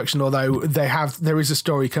movie production, although there is a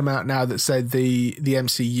story come out now that said the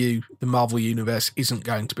MCU, the Marvel Universe, isn't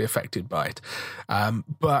going to be affected by it.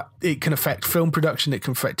 But it can affect film production, it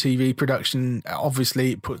can affect TV production.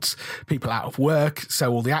 Obviously, it puts people out of work,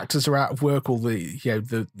 so all the actors are out of work, all the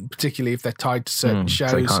particularly if they're tied to certain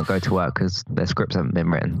shows. So they can't go to work because their scripts haven't been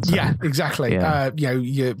written. So. Yeah, exactly. Yeah.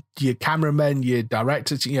 Your cameramen, your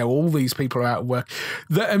directors, all these people are out of work.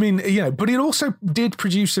 But it also did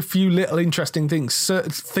produce a few little interesting things.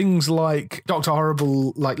 Things like Dr.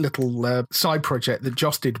 Horrible, like little side project that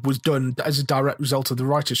Joss did, was done as a direct result of the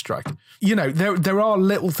writer's strike. There are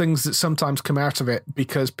little things that sometimes come out of it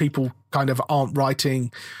because people kind of aren't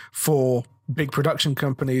writing for big production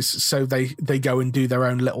companies, so they go and do their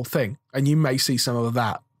own little thing. And you may see some of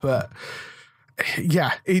that, but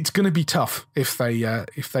yeah, it's going to be tough if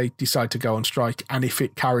they decide to go on strike and if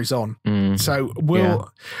it carries on. So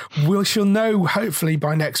we shall know hopefully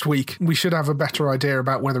by next week. We should have a better idea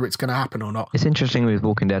about whether it's going to happen or not. It's interesting with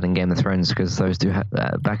Walking Dead and Game of Thrones, because those two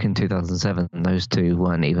back in 2007, those two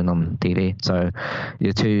weren't even on TV. So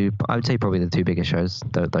I would say probably the two biggest shows,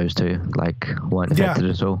 those two weren't affected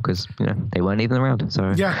at all, because they weren't even around.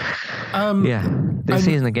 So this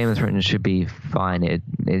season of Game of Thrones should be fine.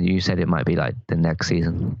 You said it might be like the next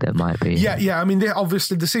season. There might be. I mean,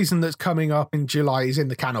 obviously the season that's coming up in July is in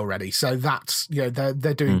the can already, so that's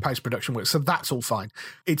they're doing post-production work, so that's all fine.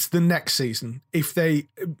 It's the next season. If they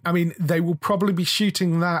will probably be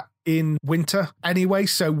shooting that in winter anyway,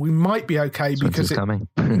 so we might be okay because it's coming.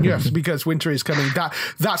 Yes, because winter is coming.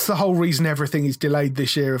 That's the whole reason everything is delayed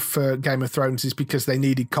this year for Game of Thrones, is because they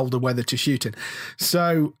needed colder weather to shoot in.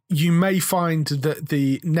 So you may find that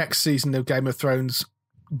the next season of Game of Thrones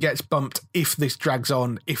gets bumped if this drags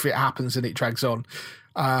on, if it happens and it drags on.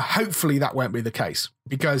 Hopefully that won't be the case,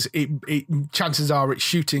 because chances are it's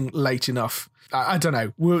shooting late enough. I don't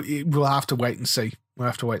know. We'll have to wait and see.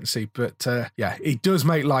 But yeah, it does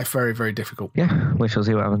make life very, very difficult. Yeah, we shall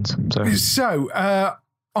see what happens. So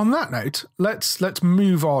on that note, let's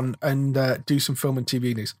move on and do some film and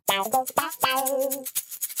TV news.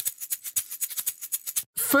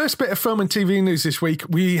 First bit of film and TV news this week,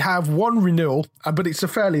 we have one renewal, but it's a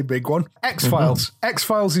fairly big one. X-Files. Mm-hmm.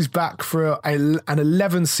 X-Files is back for an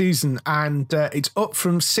 11th season, and it's up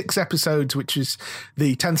from 6 episodes, which is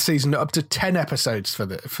the 10th season, up to 10 episodes for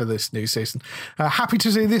this new season. Happy to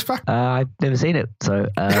see this back? I've never seen it, so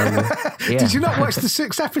yeah. Did you not watch the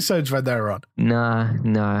 6 episodes when they were on?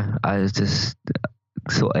 No. I was just...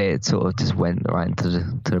 It sort of just went right into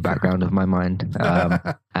the background of my mind.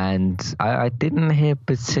 And I didn't hear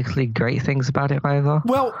particularly great things about it either.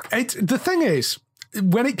 Well, the thing is,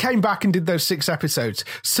 when it came back and did those 6 episodes,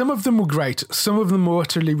 some of them were great, some of them were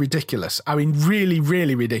utterly ridiculous. I mean, really,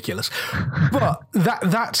 really ridiculous. But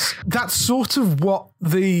that's sort of what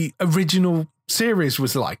the original series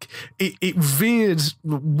was like. It veered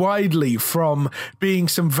widely from being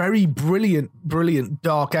some very brilliant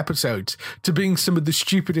dark episodes to being some of the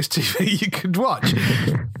stupidest TV you could watch.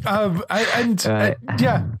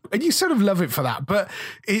 And you sort of love it for that, but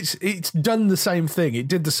it's done the same thing. It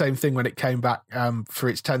did the same thing when it came back for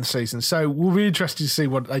its 10th season. So we'll be interested to see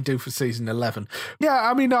what they do for season 11. Yeah,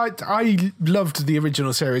 I mean, I loved the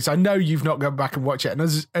original series. I know you've not gone back and watched it, and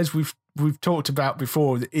as we've talked about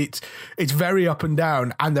before, it's very up and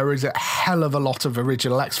down, and there is a hell of a lot of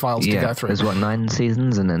original X-Files to go through. There's 9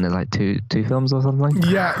 seasons, and then there's like two films or something.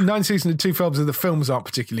 Yeah, 9 seasons and 2 films, and the films aren't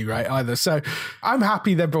particularly great either. So I'm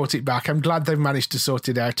happy they brought it back. I'm glad they've managed to sort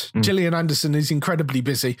it out. Gillian Anderson is incredibly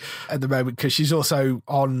busy at the moment, because she's also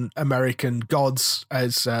on American Gods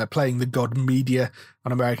as playing the god Media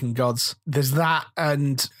on American Gods. There's that,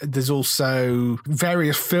 and there's also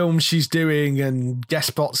various films she's doing and guest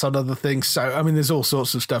spots on other things. So, I mean, there's all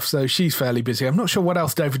sorts of stuff. So she's fairly busy. I'm not sure what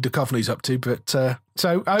else David Duchovny's up to, but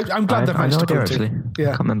so I'm glad they've managed to pull it. Yeah, I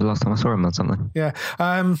can't remember the last time I saw him on something. Yeah.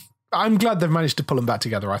 I'm glad they've managed to pull them back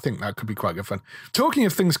together. I think that could be quite good fun. Talking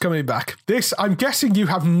of things coming back, I'm guessing you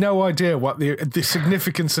have no idea what the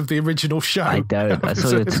significance of the original show. I don't. I saw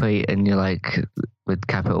your tweet and you're like, with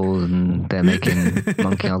capitals, and they're making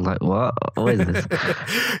Monkey. I was like, what is this?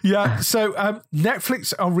 Yeah, so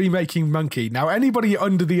Netflix are remaking Monkey. Now, anybody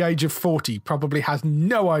under the age of 40 probably has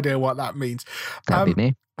no idea what that means. That'd be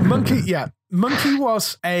me. Monkey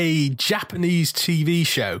was a Japanese TV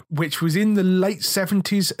show which was in the late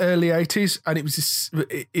 70s, early 80s, and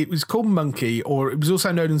it was called Monkey, or it was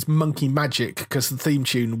also known as Monkey Magic, because the theme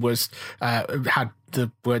tune was had the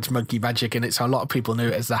words Monkey Magic in it, so a lot of people knew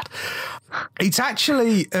it as that. It's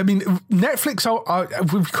actually, I mean, Netflix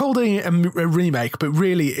we've called it a remake, but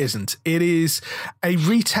really it isn't. It is a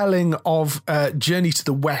retelling of Journey to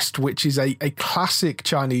the West, which is a classic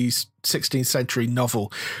Chinese 16th century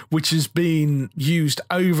novel, which has been used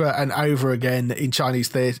over and over again in Chinese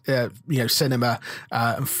theatre, cinema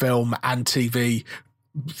and film and TV,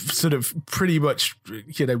 sort of pretty much,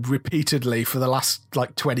 repeatedly for the last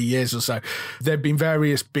 20 years or so. There have been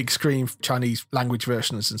various big screen Chinese language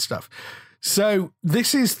versions and stuff. So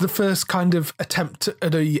this is the first kind of attempt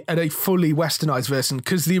at a fully westernized version,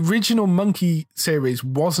 because the original Monkey series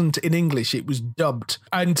wasn't in English, it was dubbed.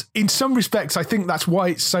 And in some respects, I think that's why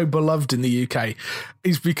it's so beloved in the UK,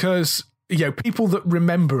 is because people that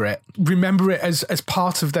remember it as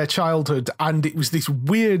part of their childhood, and it was this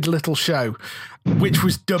weird little show which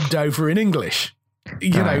was dubbed over in English.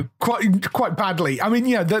 Quite badly. I mean,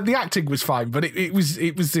 the acting was fine, but it was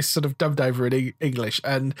this sort of dubbed over in English,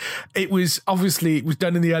 and it was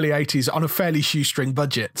done in the early 80s on a fairly shoestring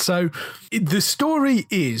budget. So the story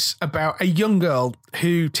is about a young girl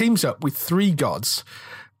who teams up with 3 gods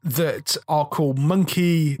that are called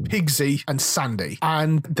Monkey, Pigsy, and Sandy.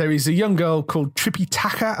 And there is a young girl called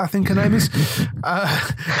Tripitaka, I think her name is.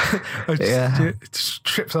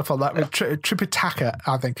 Trips up on that. Tripitaka,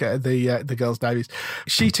 I think the girl's name is.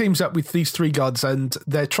 She teams up with these 3 gods, and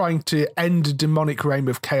they're trying to end a demonic reign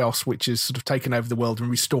of chaos, which has sort of taken over the world, and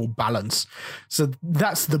restore balance. So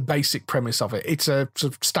that's the basic premise of it. It's a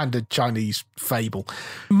sort of standard Chinese fable.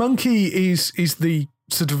 Monkey is the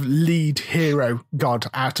sort of lead hero god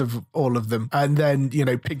out of all of them, and then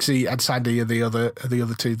Pixie and Sandy are the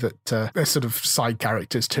other two that are sort of side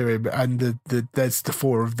characters to him, and there's the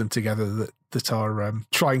four of them together that are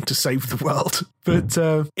trying to save the world. But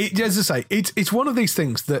as I say, it's one of these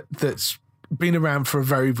things that's been around for a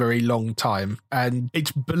very, very long time, and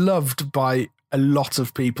it's beloved by a lot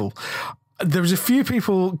of people. There was a few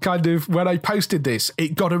people when I posted this,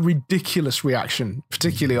 it got a ridiculous reaction,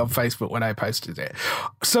 particularly on Facebook when I posted it.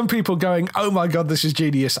 Some people going, "Oh my God, this is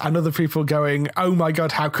genius," and other people going, "Oh my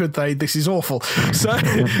God, how could they? This is awful." So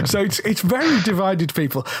it's very divided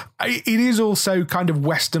people. It is also kind of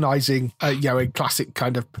westernizing, a classic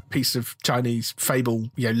kind of piece of Chinese fable,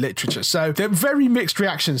 literature. So there are very mixed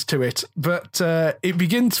reactions to it, but it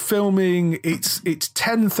begins filming. It's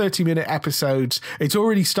 10 30-minute episodes. It's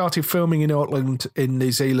already started filming in Auckland in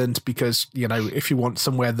New Zealand because, if you want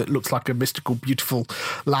somewhere that looks like a mystical, beautiful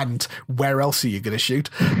land, where else are you going to shoot?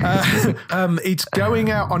 It's going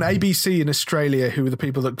out on ABC in Australia, who are the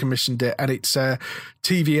people that commissioned it, and it's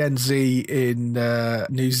TVNZ in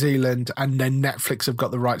New Zealand, and then Netflix have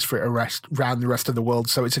got the rights for it around the rest of the world,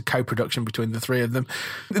 so it's a co-production between the three of them.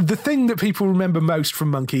 The thing that people remember most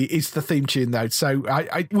from Monkey is the theme tune, though, so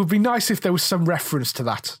it would be nice if there was some reference to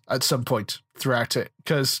that at some point throughout it,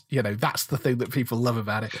 because that's the thing that people love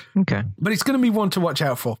about it. Okay, but it's going to be one to watch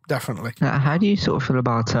out for, definitely. How do you sort of feel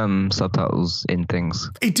about subtitles in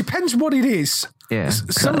things? It depends what it is. Yeah,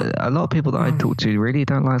 a lot of people that I talk to really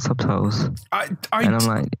don't like subtitles, and I'm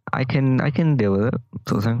like, I can deal with it,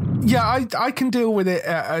 sort of thing. Yeah, I can deal with it,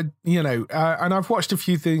 and I've watched a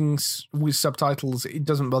few things with subtitles. It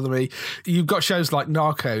doesn't bother me. You've got shows like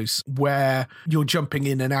Narcos where you're jumping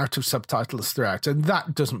in and out of subtitles throughout, and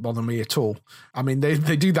that doesn't bother me at all. I mean, they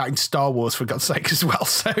do that in Star Wars, for God's sake, as well.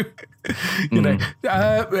 So,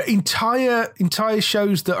 entire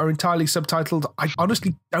shows that are entirely subtitled, I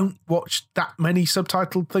honestly don't watch that many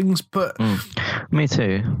subtitled things, but me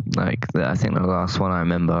too. Like, I think the last one I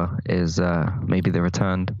remember is maybe The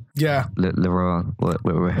Returned. Yeah, Leroy,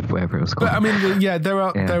 whatever it was called. But I mean,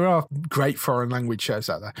 there are great foreign language shows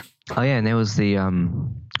out there. Oh yeah, and there was the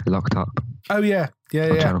Locked Up. Oh yeah.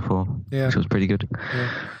 On Channel 4, which was pretty good. Yeah.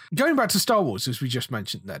 Going back to Star Wars, as we just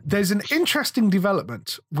mentioned then, there's an interesting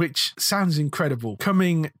development, which sounds incredible,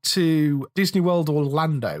 coming to Disney World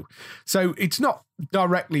Orlando. So it's not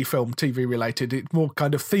directly film TV related, it's more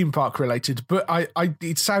kind of theme park related, but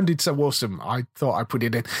it sounded so awesome, I thought I'd put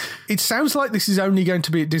it in. It sounds like this is only going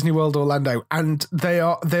to be at Disney World Orlando, and they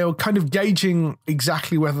are kind of gauging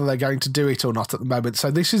exactly whether they're going to do it or not at the moment, so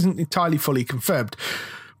this isn't entirely fully confirmed.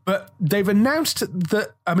 But they've announced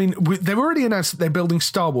that, they've already announced that they're building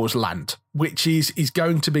Star Wars Land, which is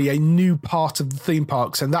going to be a new part of the theme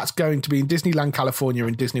parks, and that's going to be in Disneyland, California,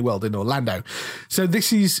 and Disney World in Orlando. So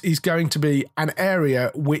this is going to be an area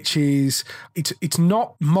which is, it's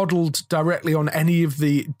not modelled directly on any of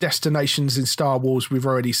the destinations in Star Wars we've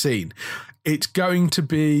already seen. It's going to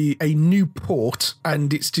be a new port,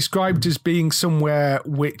 and it's described as being somewhere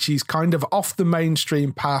which is kind of off the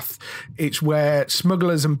mainstream path. It's where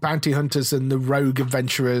smugglers and bounty hunters and the rogue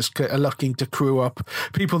adventurers are looking to crew up,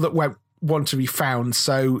 people that won't want to be found.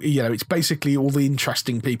 So, it's basically all the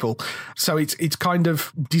interesting people. So it's kind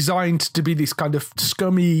of designed to be this kind of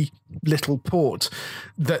scummy little port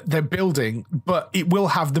that they're building, but it will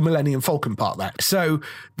have the Millennium Falcon part there. So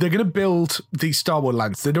they're going to build these Star Wars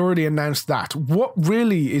lands. They'd already announced that. What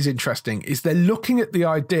really is interesting is they're looking at the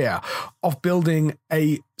idea of building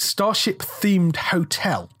a Starship themed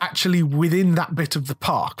hotel actually within that bit of the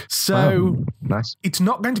park. So nice. It's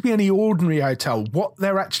not going to be any ordinary hotel. What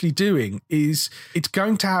they're actually doing is it's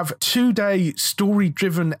going to have 2-day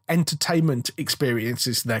story-driven entertainment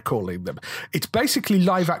experiences, they're calling them. It's basically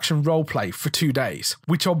live action role play for 2 days,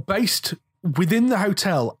 which are based within the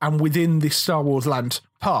hotel and within this Star Wars Land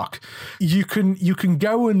park. You can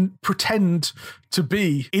go and pretend to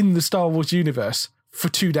be in the Star Wars universe for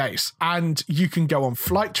 2 days, and you can go on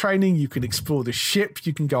flight training, you can explore the ship,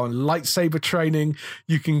 you can go on lightsaber training,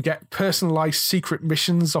 you can get personalized secret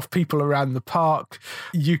missions of people around the park,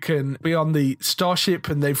 you can be on the starship,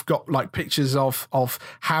 and they've got like pictures of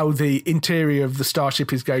how the interior of the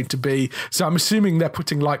starship is going to be. So I'm assuming they're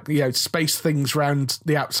putting space things around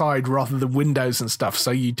the outside rather than windows and stuff,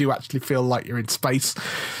 so you do actually feel like you're in space.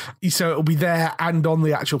 So it'll be there and on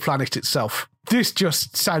the actual planet itself. This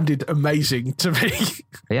just sounded amazing to me.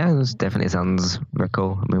 Yeah, this definitely sounds very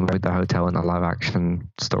cool. With the hotel and the live action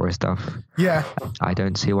story stuff. Yeah. I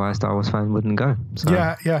don't see why a Star Wars fan wouldn't go. So.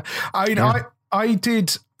 Yeah. I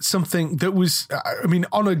did something that was, I mean,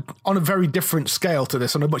 on a very different scale to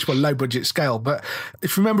this, on a much more low budget scale. But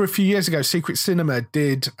if you remember a few years ago, Secret Cinema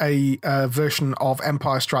did a version of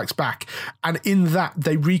Empire Strikes Back. And in that,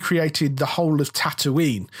 they recreated the whole of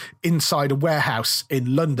Tatooine inside a warehouse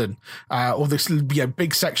in London, or this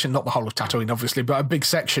big section, not the whole of Tatooine, obviously, but a big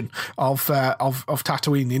section of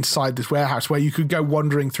Tatooine inside this warehouse where you could go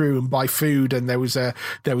wandering through and buy food. And there was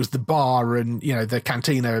the bar and, the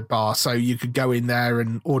cantina bar. So you could go in there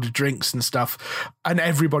and order drinks and stuff, and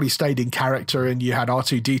everybody stayed in character, and you had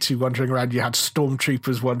R2-D2 wandering around, you had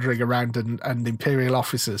stormtroopers wandering around, and Imperial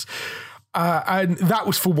officers. And that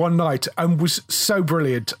was for one night and was so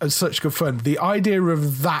brilliant and such good fun. The idea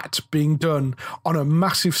of that being done on a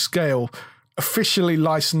massive scale, officially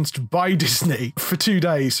licensed by Disney for 2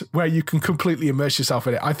 days, where you can completely immerse yourself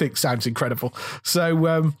in it, I think sounds incredible.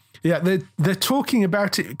 So, they're talking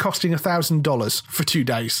about it costing $1,000 for 2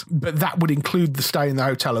 days, but that would include the stay in the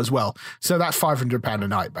hotel as well. So that's £500 a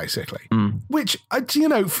night, basically. Which,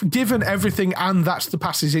 given everything, and that's the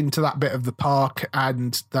passes into that bit of the park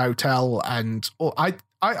and the hotel, and I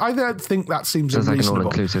don't think that seems unreasonable. Like an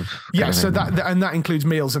all-inclusive. Yeah, so that includes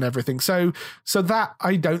meals and everything. So that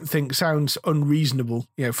I don't think sounds unreasonable.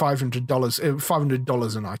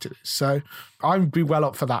 $500 a night it is. So I'd be well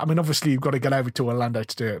up for that. I mean, obviously you've got to get over to Orlando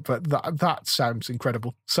to do it, but that sounds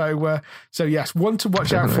incredible. So yes, one to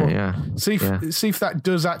watch out for. Yeah. See if that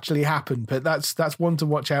does actually happen. But that's one to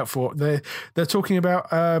watch out for. They're talking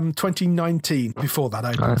about 2019 before that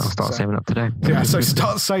opens. I'll start saving up today. Yeah, so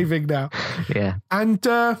start saving now. Yeah. And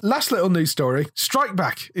last little news story, Strike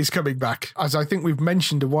Back is coming back, as I think we've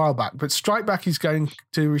mentioned a while back, but Strike Back is going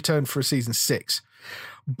to return for a season 6,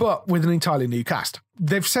 but with an entirely new cast.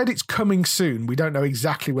 They've said it's coming soon. We don't know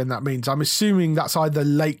exactly when that means. I'm assuming that's either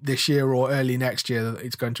late this year or early next year that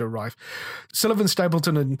it's going to arrive. Sullivan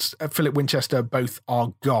Stapleton and Philip Winchester both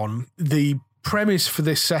are gone. The premise for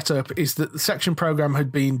this setup is that the section program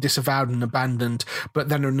had been disavowed and abandoned, but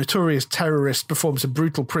then a notorious terrorist performs a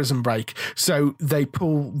brutal prison break, so they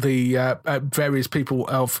pull the various people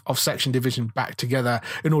of section division back together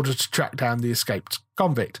in order to track down the escaped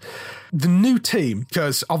convict. The new team,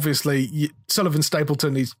 because obviously Sullivan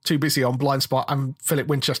Stapleton is too busy on Blind Spot, and Philip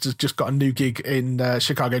Winchester's just got a new gig in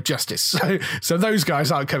Chicago Justice, so those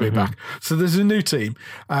guys aren't coming back. So there's a new team.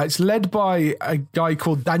 It's led by a guy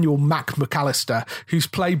called Daniel McAllister, who's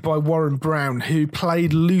played by Warren Brown, who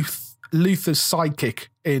played Luther's sidekick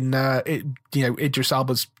in Idris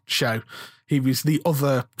Elba's show. He was the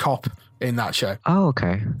other cop in that show. Oh,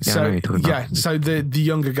 okay. Yeah, so the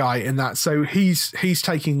younger guy in that. So he's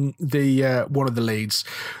taking the one of the leads.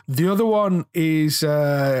 The other one is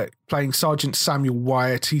playing Sergeant Samuel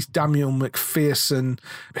Wyatt. He's Daniel McPherson,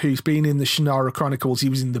 who's been in the Shannara Chronicles. He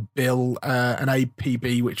was in The Bill, an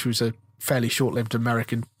APB, which was a fairly short-lived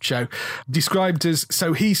American show. Described as,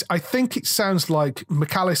 I think it sounds like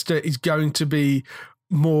McAllister is going to be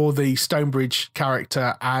more the Stonebridge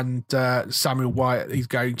character, and Samuel Wyatt, he's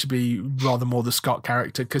going to be rather more the Scott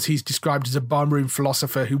character, because he's described as a barroom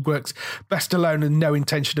philosopher who works best alone and no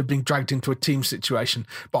intention of being dragged into a team situation,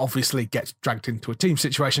 but obviously gets dragged into a team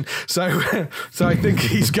situation. So I think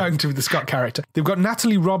he's going to be the Scott character. They've got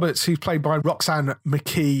Natalie Roberts, who's played by Roxanne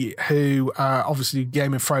McKee, who obviously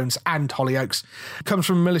Game of Thrones and Hollyoaks, comes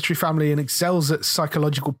from a military family and excels at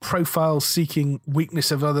psychological profiles, seeking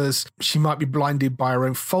weakness of others. She might be blinded by her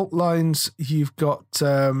own fault lines. You've got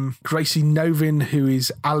Gracie Novin, who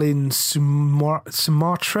is Aline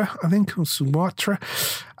Sumatra, I think, or Sumatra.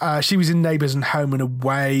 She was in Neighbours and Home and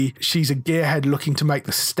Away. She's a gearhead looking to make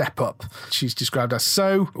the step up, she's described as.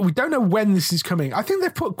 So we don't know when this is coming. I think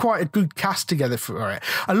they've put quite a good cast together for it.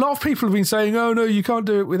 A lot of people have been saying, oh no, you can't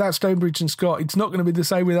do it without Stonebridge and Scott. It's not going to be the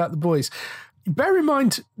same without the boys. Bear in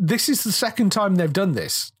mind, this is the second time they've done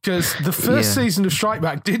this, because the first season of Strike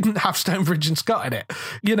Back didn't have Stonebridge and Scott in it.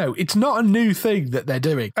 It's not a new thing that they're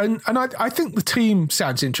doing. And I think the team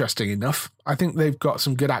sounds interesting enough. I think they've got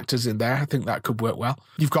some good actors in there. I think that could work well.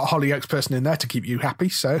 You've got a Hollyoaks person in there to keep you happy,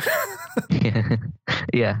 so...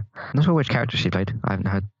 Yeah. I'm not sure which character she played. I haven't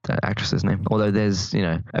heard the actress's name. Although there's,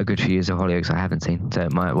 a good few years of Hollyoaks I haven't seen, so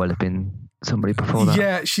it might well have been somebody before that.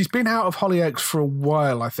 Yeah, she's been out of Hollyoaks for a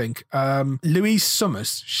while, I think. Louise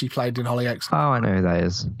Summers, she played in Hollyoaks. Oh, I know who that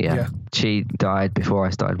is. Yeah. She died before I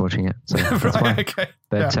started watching it, so that's right, fine. Okay.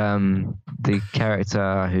 But the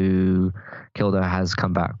character who killed her has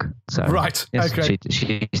come back. So right, yes, okay.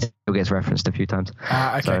 She's still still gets referenced a few times.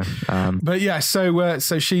 Okay. But yeah, so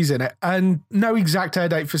she's in it, and no exact air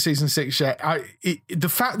date for season 6 yet. The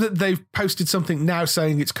fact that they've posted something now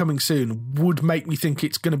saying it's coming soon would make me think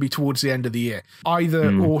it's going to be towards the end of the year,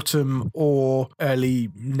 either autumn or early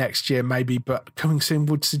next year, maybe. But coming soon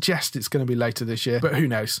would suggest it's going to be later this year. But who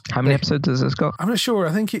knows? How many episodes has this got? I'm not sure.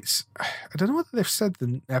 I think I don't know whether they've said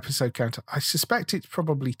the episode count. I suspect it's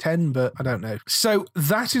probably 10, but I don't know. So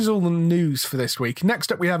that is all the news for this week.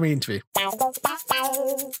 Next up, we have an interview.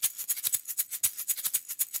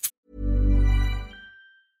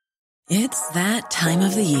 It's that time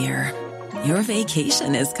of the year. Your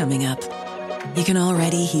vacation is coming up. You can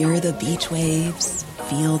already hear the beach waves,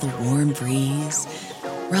 feel the warm breeze,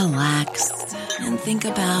 relax, and think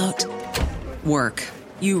about work.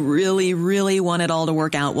 You really, really want it all to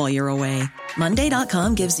work out while you're away.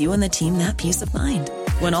 Monday.com gives you and the team that peace of mind.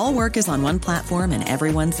 When all work is on one platform and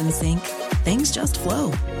everyone's in sync, things just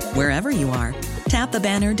flow. Wherever you are, tap the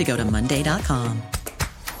banner to go to Monday.com.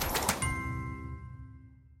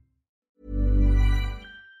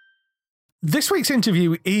 This week's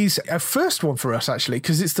interview is a first one for us, actually,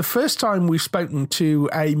 because it's the first time we've spoken to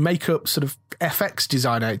a makeup sort of FX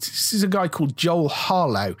designer. This is a guy called Joel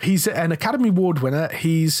Harlow. He's an Academy Award winner.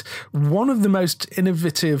 He's one of the most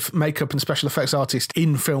innovative makeup and special effects artists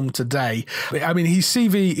in film today. I mean, his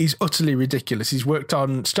CV is utterly ridiculous. He's worked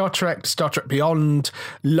on Star Trek, Star Trek Beyond,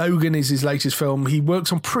 Logan is his latest film. He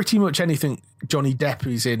works on pretty much anything Johnny Depp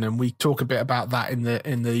is in, and we talk a bit about that in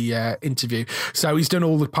the interview. So he's done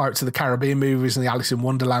all the Pirates of the Caribbean movies and the Alice in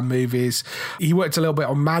Wonderland movies. He worked a little bit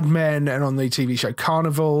on Mad Men and on the TV show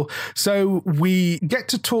Carnival. So we get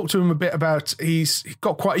to talk to him a bit about, he's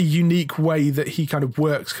got quite a unique way that he kind of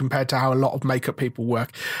works compared to how a lot of makeup people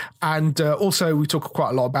work. And also we talk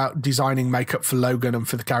quite a lot about designing makeup for Logan and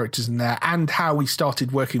for the characters in there, and how he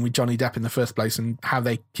started working with Johnny Depp in the first place and how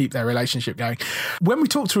they keep their relationship going. When we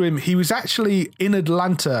talked to him, he was actually in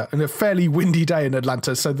Atlanta on a fairly windy day in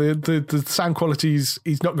Atlanta, so the sound quality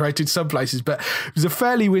is not great in some places, but it was a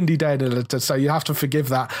fairly windy day in Atlanta, so you have to forgive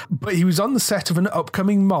that. But he was on the set of an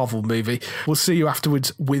upcoming Marvel movie. We'll see you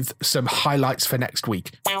afterwards with some highlights for next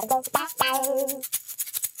week.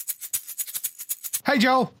 Hey,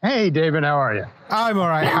 Joel. Hey, David. How are you? I'm all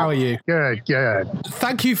right. How are you? Good.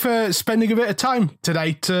 Thank you for spending a bit of time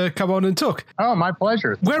today to come on and talk. Oh, my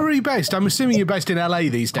pleasure. Where are you based? I'm assuming you're based in LA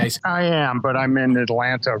these days. I am, but I'm in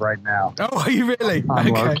Atlanta right now. Oh, are you really? On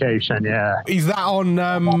location, yeah. Is that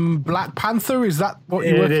on Black Panther? Is that what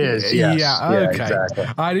you're working? It is, yes. Yeah, okay. Exactly.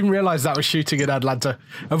 I didn't realize that was shooting in Atlanta.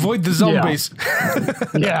 Avoid the zombies.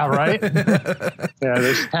 Yeah, right? Yeah,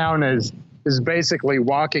 this town is basically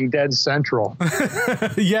Walking Dead Central.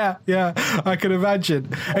 yeah, I can imagine.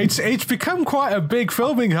 It's become quite a big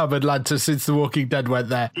filming hub, Atlanta, since The Walking Dead went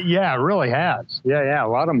there. Yeah, it really has. Yeah. A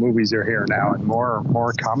lot of movies are here now, and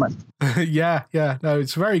more coming. Yeah. No,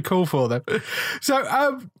 it's very cool for them.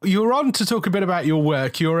 So you're on to talk a bit about your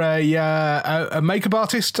work. You're a makeup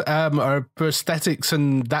artist, or prosthetics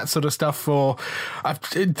and that sort of stuff. For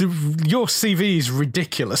your CV is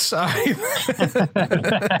ridiculous.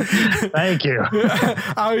 Thank you.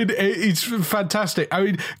 I mean, it's fantastic. I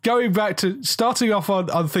mean, going back to starting off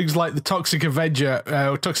on things like the Toxic Avenger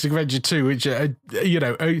or Toxic Avenger 2, which are,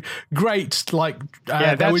 great. Like,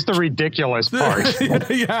 that's the ridiculous part.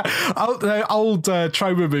 old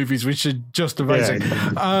Troma movies, which are just amazing.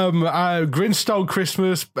 Grinstone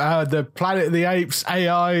Christmas, the Planet of the Apes,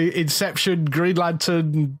 AI, Inception, Green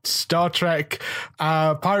Lantern, Star Trek,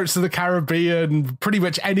 Pirates of the Caribbean, pretty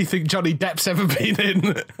much anything Johnny Depp's ever been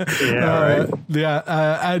in.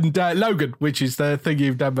 And Logan, which is the thing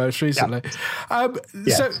you've done most recently.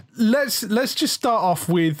 So let's just start off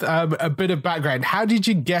with a bit of background. How did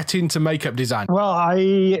you get into makeup design? Well,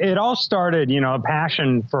 it all started, a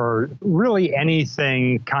passion for really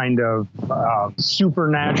anything kind of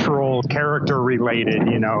supernatural character related,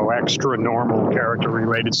 extra normal character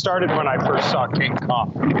related. Started when I first saw King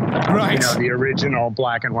Kong. Right. The original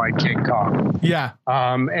black and white King Kong. Yeah.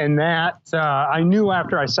 And that I knew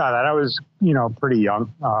after I saw that, I was, pretty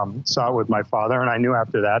young, saw it with my father. And I knew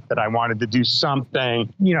after that I wanted to do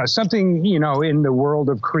something, in the world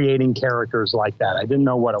of creating characters like that. I didn't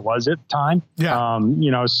know what it was at the time. Yeah.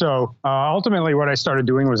 So ultimately what I started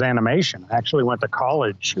doing was animation. I actually went to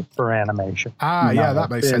college for animation. That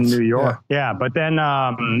makes sense. In New York. Yeah. But then,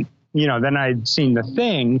 then I'd seen The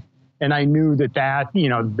Thing. And I knew that,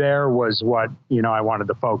 there was what, I wanted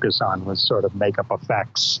to focus on was sort of makeup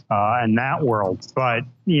effects and that world. But,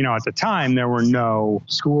 at the time, there were no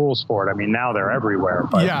schools for it. I mean, now they're everywhere.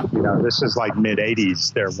 But, this is like mid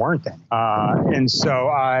 80s. There weren't any. And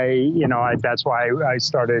so that's why I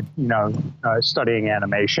started, studying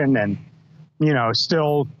animation and,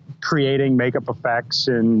 still creating makeup effects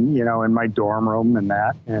and, in my dorm room and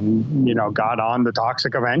that, and, got on the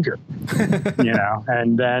Toxic Avenger,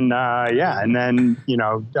 and then,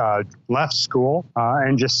 left school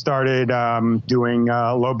and just started doing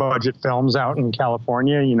low budget films out in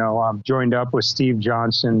California, joined up with Steve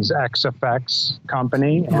Johnson's XFX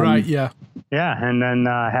company. And, right. Yeah. Yeah. And then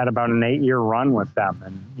had about an 8-year run with them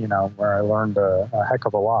and, where I learned a heck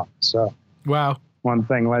of a lot. So wow. One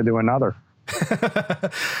thing led to another.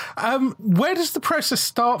 Where does the process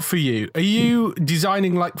start for you? Are you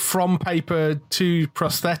designing like from paper to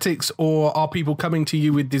prosthetics, or are people coming to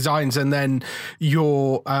you with designs and then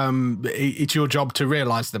it's your job to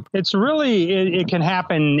realize them? It's really, it can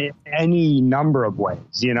happen any number of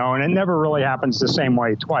ways, and it never really happens the same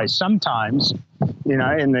way twice. Sometimes, in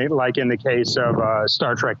the case of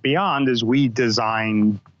Star Trek Beyond, is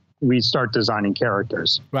we start designing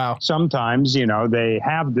characters. Wow. Sometimes, they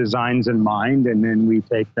have designs in mind, and then we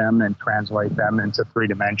take them and translate them into 3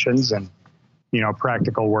 dimensions and,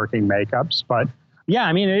 practical working makeups. But yeah,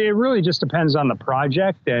 I mean, it really just depends on the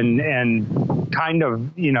project and kind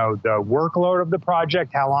of, the workload of the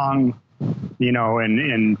project, how long,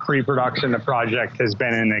 in pre-production the project has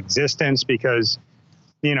been in existence, because,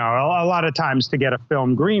 a lot of times to get a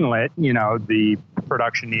film greenlit, the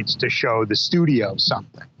production needs to show the studio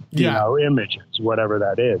something. Images, whatever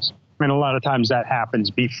that is. And a lot of times that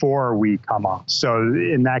happens before we come on. So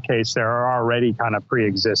in that case, there are already kind of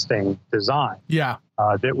pre-existing designs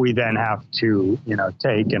that we then have to,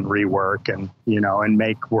 take and rework and, and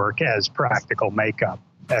make work as practical makeup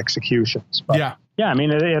executions. But, yeah, I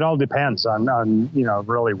mean, it all depends on,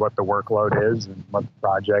 really what the workload is and what the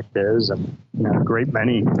project is and, a great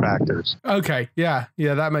many factors. Okay. Yeah,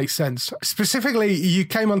 that makes sense. Specifically, you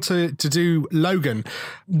came on to do Logan.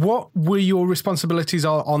 What were your responsibilities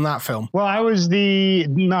on that film? Well, I was the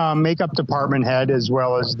makeup department head as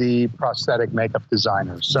well as the prosthetic makeup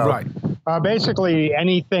designer. So basically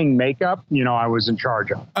anything makeup, I was in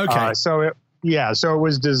charge of. Okay. So it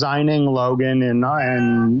was designing Logan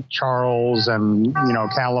and Charles and,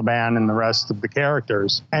 Caliban and the rest of the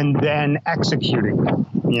characters, and then executing them,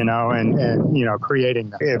 and creating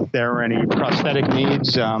them. If there were any prosthetic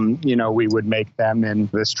needs, we would make them in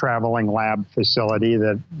this traveling lab facility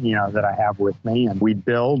that I have with me. And we'd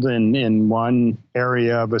build in one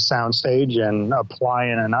area of a soundstage and apply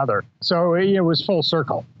in another. So it was full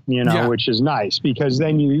circle. Which is nice, because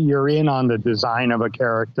then you're in on the design of a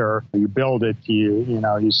character. You build it,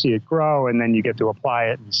 you see it grow, and then you get to apply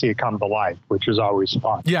it and see it come to life, which is always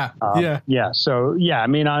fun. Yeah. So, I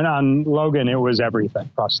mean, on Logan, it was everything.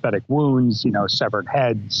 Prosthetic wounds, severed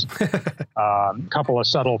heads, a couple of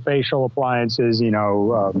subtle facial appliances,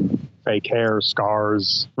 fake hair,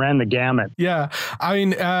 scars, ran the gamut. Yeah. I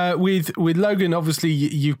mean, with Logan, obviously,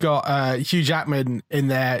 you've got Hugh Jackman in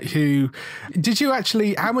there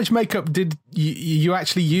how much makeup did you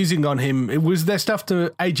actually using on him? Was there stuff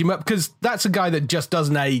to age him up? Because that's a guy that just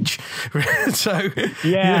doesn't age. So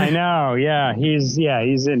I know. Yeah, he's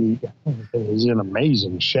in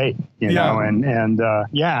amazing shape. Know, and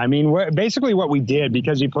I mean, basically what we did,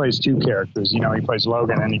 because he plays 2 characters. He plays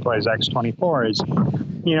Logan and he plays X-24. Is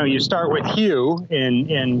you start with Hugh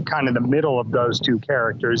in kind of the middle of those 2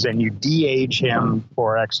 characters, and you de-age him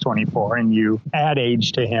for X-24, and you add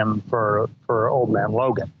age to him for Old Man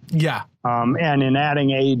Logan. Yeah. And in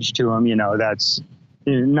adding age to him, that's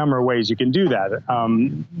a number of ways you can do that.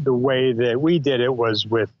 The way that we did it was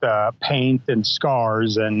with paint and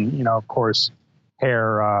scars and, of course,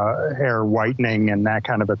 hair whitening and that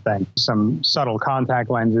kind of a thing. Some subtle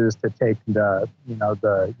contact lenses to take the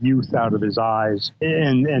youth out of his eyes,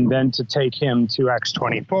 and then to take him to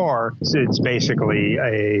X-24. It's basically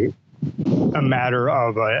a matter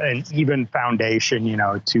of an even foundation,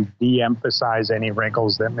 to de-emphasize any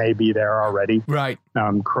wrinkles that may be there already. Right.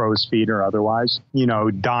 Crow's feet or otherwise,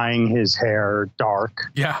 dyeing his hair dark,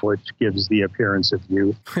 which gives the appearance of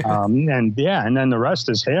youth. And then the rest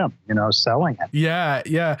is him, selling it.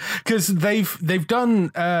 Yeah. Because they've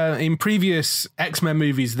done in previous X-Men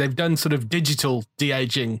movies, they've done sort of digital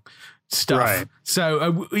de-aging stuff. Right.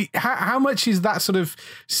 So how much is that sort of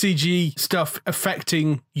CG stuff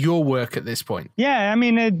affecting your work at this point? Yeah, I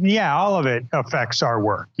mean, all of it affects our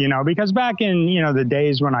work, because back in, the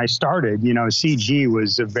days when I started, CG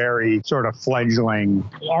was a very sort of fledgling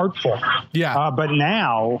art form. Yeah. But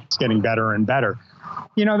now it's getting better and better.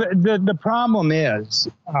 The problem is,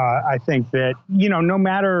 I think that, no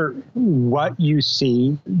matter what you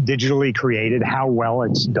see digitally created, how well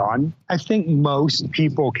it's done, I think most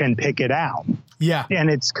people can pick it out. Yeah. And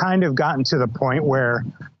it's kind of gotten to the point where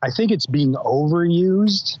I think it's being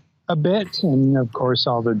overused a bit. And of course,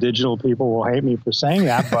 all the digital people will hate me for saying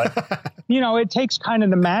that, but it takes kind of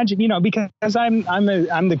the magic, because I'm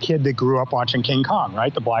the kid that grew up watching King Kong,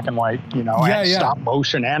 right? The black and white, stop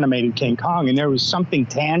motion animated King Kong. And there was something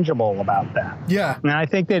tangible about that. Yeah. And I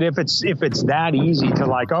think that if it's that easy to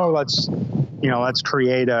let's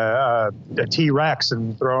create a T-Rex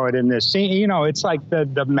and throw it in this scene, it's like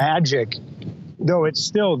the magic, though it's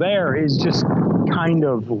still there, is just kind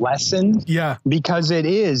of lessened. Yeah. Because it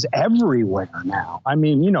is everywhere now. I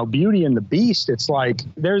mean, Beauty and the Beast, it's like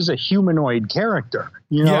there's a humanoid character,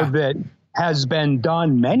 that has been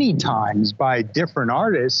done many times by different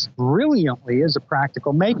artists brilliantly as a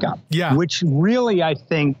practical makeup. Yeah. Which really, I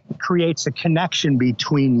think, creates a connection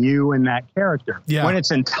between you and that character. Yeah. When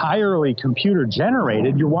it's entirely computer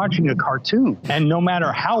generated, you're watching a cartoon. And no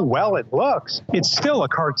matter how well it looks, it's still a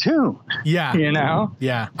cartoon. Yeah.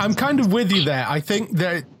 Yeah. I'm kind of with you there. I think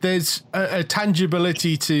that there's a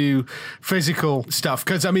tangibility to physical stuff.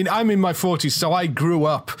 Because, I mean, I'm in my 40s, so I grew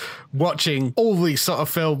up watching all these sort of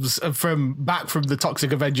films from the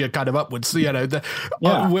Toxic Avenger kind of upwards,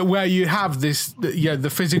 where you have this, the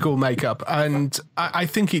physical makeup. And I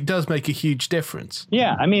think it does make a huge difference.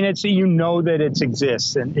 Yeah. I mean, it's, that it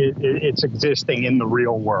exists and it's existing in the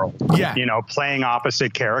real world. Yeah. Playing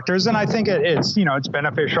opposite characters. And I think it's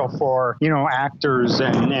beneficial for, actors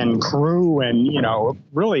and crew and,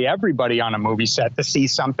 really everybody on a movie set to see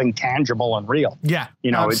something tangible and real. Yeah.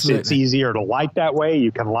 It's easier to light that way.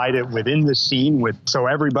 You can light it within the scene so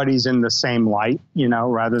everybody's in the same light,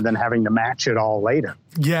 rather than having to match it all later.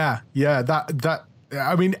 Yeah. That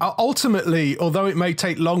I mean, ultimately, although it may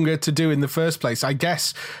take longer to do in the first place, I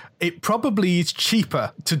guess it probably is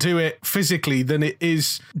cheaper to do it physically than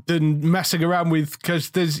messing around with,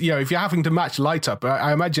 because there's, if you're having to match light up,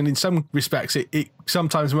 I imagine in some respects it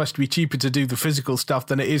sometimes must be cheaper to do the physical stuff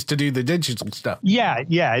than it is to do the digital stuff. Yeah,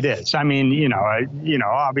 it is. I mean,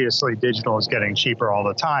 obviously digital is getting cheaper all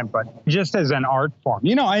the time, but just as an art form,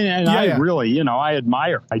 I really, I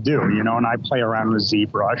admire, I do, and I play around with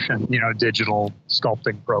ZBrush and, digital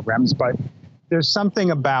sculpting programs, but there's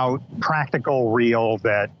something about practical real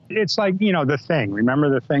that it's like, The Thing. Remember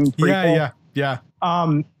The Thing prequel? Yeah.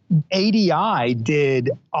 ADI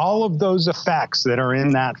did all of those effects that are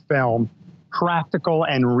in that film practical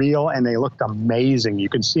and real, and they looked amazing. You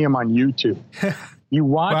can see them on YouTube. You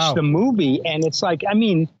watch the movie and it's like, I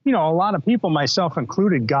mean, a lot of people, myself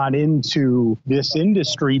included, got into this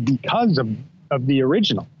industry because of the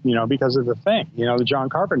original, because of The Thing, the John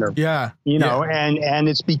Carpenter. Yeah. And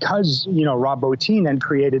it's because, Rob Bottin then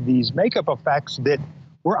created these makeup effects that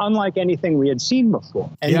were unlike anything we had seen before.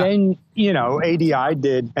 And then, ADI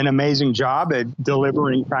did an amazing job at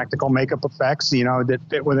delivering practical makeup effects, that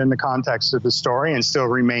fit within the context of the story and still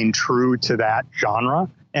remain true to that genre.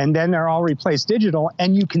 And then they're all replaced digital,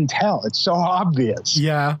 and you can tell it's so obvious.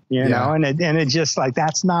 Yeah. And it just like,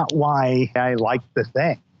 that's not why I liked The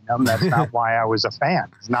Thing. That's not why I was a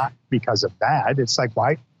fan. It's not because of that. It's like,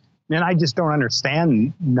 why? And I just don't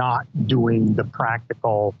understand not doing the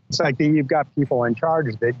practical. It's like you've got people in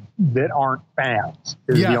charge that aren't fans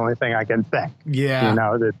is the only thing I can think. Yeah.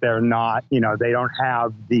 That they're not, they don't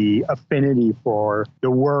have the affinity for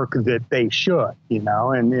the work that they should,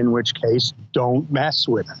 and in which case, don't mess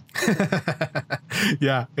with it.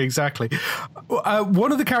 Yeah, exactly.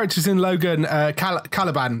 One of the characters in Logan,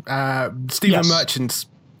 Caliban, Stephen Merchant's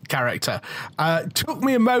character, took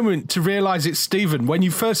me a moment to realize it's Stephen. When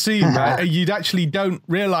you first see him, you actually don't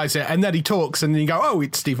realize it, and then he talks and then you go, oh,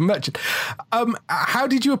 it's Stephen Merchant. How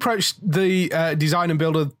did you approach the design and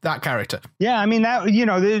build of that character? Yeah, I mean,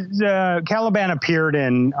 that Caliban appeared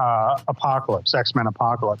in Apocalypse, X-Men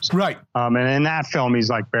Apocalypse, right? And in that film he's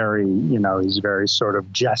like very, he's very sort of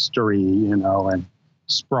gestury, and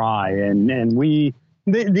spry, and we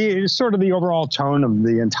the sort of the overall tone of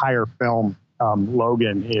the entire film,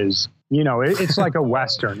 Logan, is, it's like a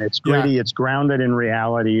Western. It's gritty. It's grounded in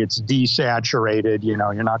reality. It's desaturated. You're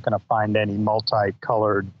not going to find any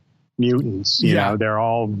multicolored mutants. You know, they're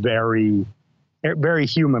all very very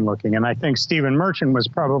human looking. And I think Stephen Merchant was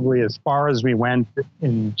probably as far as we went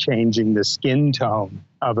in changing the skin tone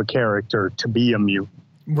of a character to be a mutant.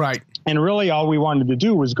 Right. And really all we wanted to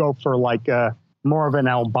do was go for like a more of an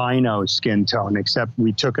albino skin tone, except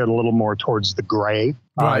we took it a little more towards the gray,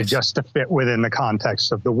 right. Just to fit within the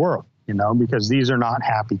context of the world, because these are not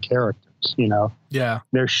happy characters, Yeah.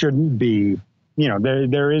 There shouldn't be,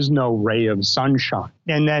 there is no ray of sunshine.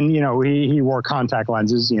 And then, he wore contact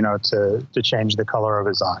lenses, to change the color of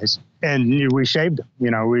his eyes. And we shaved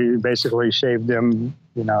him, we basically shaved him,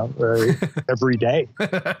 every day.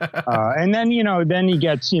 And then, then he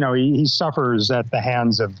gets, he suffers at the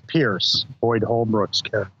hands of Pierce, Boyd Holbrook's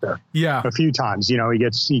character. Yeah. A few times,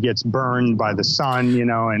 he gets burned by the sun,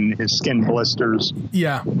 and his skin blisters.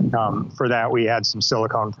 Yeah. For that, we had some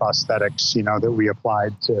silicone prosthetics, that we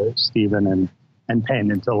applied to Stephen and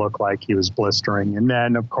painted to look like he was blistering. And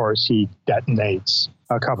then, of course, he detonates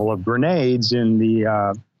a couple of grenades in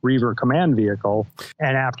the Reaver command vehicle.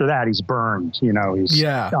 And after that, he's burned. He's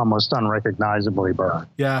almost unrecognizably burned.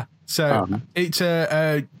 Yeah. So it's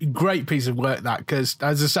a great piece of work, that, because,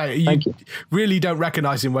 as I say, you really don't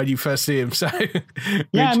recognize him when you first see him. So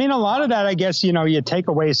yeah, I mean, a lot of that, I guess, you take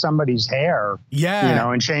away somebody's hair,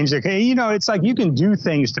 and change the, it's like you can do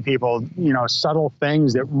things to people, subtle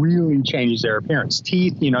things that really change their appearance.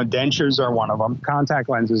 Teeth, dentures are one of them. Contact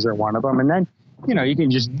lenses are one of them. And then, you can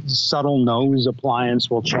just subtle nose appliance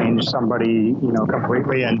will change somebody,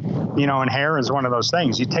 completely. And, and hair is one of those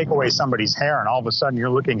things. You take away somebody's hair and all of a sudden you're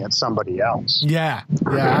looking at somebody else. Yeah.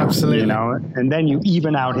 Yeah, absolutely. And then you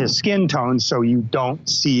even out his skin tone so you don't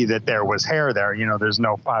see that there was hair there. There's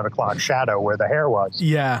no 5 o'clock shadow where the hair was.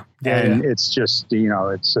 Yeah. And it's just,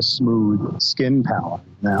 it's a smooth skin palette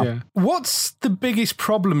now. Yeah. What's the biggest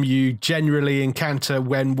problem you generally encounter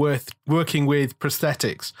when working with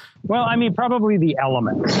prosthetics? Well, I mean, probably the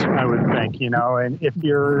elements, I would think, and if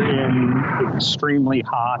you're in extremely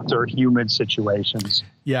hot or humid situations,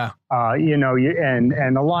 yeah,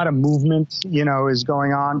 and a lot of movement, is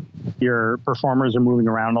going on. Your performers are moving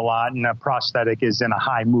around a lot, and a prosthetic is in a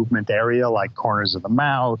high movement area, like corners of the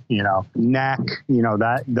mouth, neck,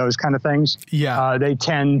 those kind of things. Yeah, they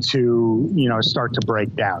tend to, start to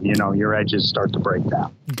break down. Your edges start to break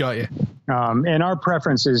down. Got you. And our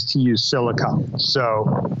preference is to use silicone.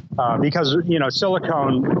 So, because,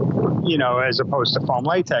 silicone, as opposed to foam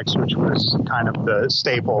latex, which was kind of the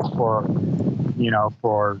staple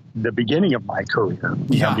for the beginning of my career,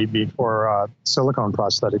 before silicone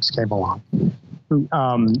prosthetics came along.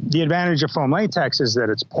 The advantage of foam latex is that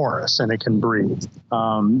it's porous and it can breathe.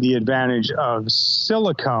 The advantage of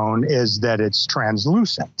silicone is that it's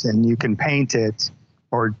translucent and you can paint it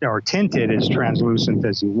or tint it as translucent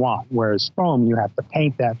as you want. Whereas foam, you have to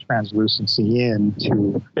paint that translucency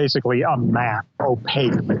into basically a matte,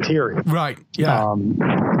 opaque material. Right, yeah.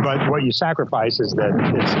 But what you sacrifice is that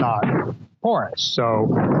it's not porous,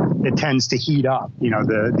 so it tends to heat up.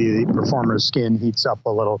 The performer's skin heats up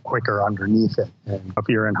a little quicker underneath it. And if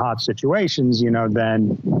you're in hot situations,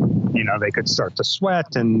 then they could start to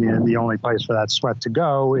sweat, and the only place for that sweat to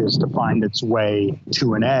go is to find its way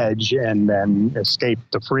to an edge and then escape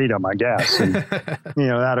to freedom, I guess. And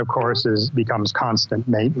that of course becomes constant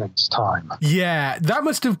maintenance time. Yeah, that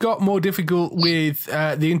must have got more difficult with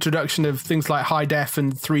the introduction of things like high def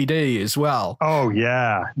and 3D as well. Oh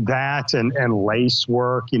yeah, that and lace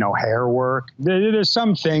work, hair work. There's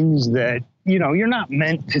some things that you're not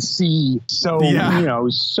meant to see so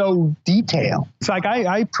so detailed. It's like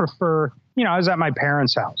I prefer, I was at my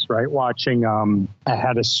parents' house, right, watching I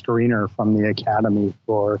had a screener from the Academy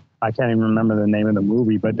for, I can't even remember the name of the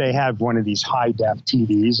movie, but they have one of these high def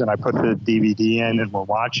TVs, and I put the DVD in and we're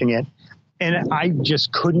watching it, and I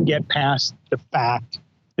just couldn't get past the fact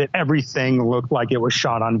that everything looked like it was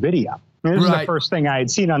shot on video. This is the first thing I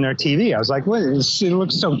had seen on their TV. I was like, well, it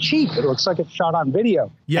looks so cheap. It looks like it's shot on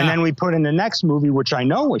video. Yeah. And then we put in the next movie, which I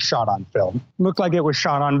know was shot on film, looked like it was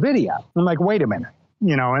shot on video. I'm like, wait a minute.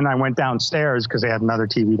 And I went downstairs because they had another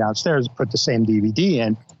TV downstairs, put the same DVD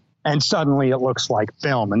in, and suddenly it looks like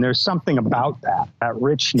film. And there's something about that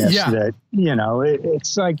richness that,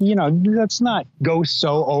 it's like, let's not go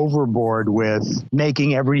so overboard with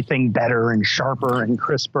making everything better and sharper and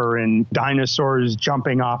crisper and dinosaurs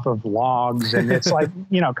jumping off of logs. And it's like,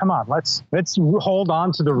 come on, let's hold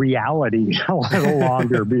on to the reality a little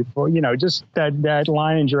longer before, just that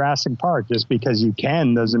line in Jurassic Park, just because you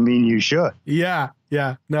can doesn't mean you should. Yeah.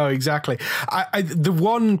 Yeah, no, exactly. The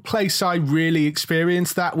one place I really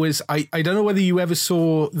experienced that was, I don't know whether you ever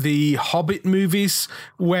saw the Hobbit movies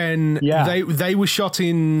when they were shot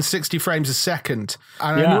in 60 frames a second.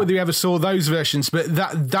 And I don't know whether you ever saw those versions, but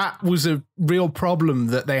that was a real problem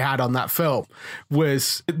that they had on that film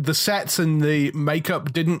was the sets and the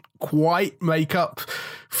makeup didn't quite make up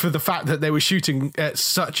for the fact that they were shooting at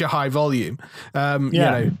such a high volume. I'm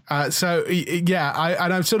sort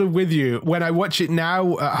of with you. When I watch it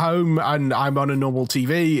now at home and I'm on a normal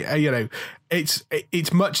TV,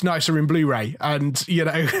 it's much nicer in Blu-ray, and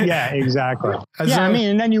yeah, exactly.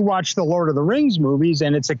 And then you watch the Lord of the Rings movies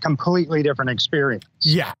and it's a completely different experience.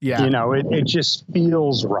 Yeah. It just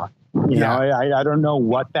feels right. I don't know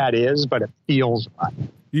what that is, but it feels right.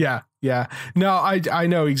 Yeah. No, I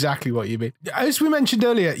know exactly what you mean. As we mentioned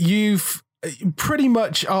earlier, you've pretty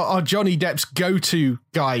much are Johnny Depp's go-to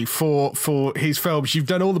guy for his films. You've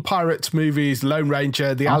done all the Pirates movies, Lone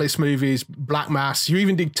Ranger, the Alice movies, Black Mass. You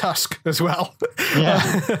even did Tusk as well.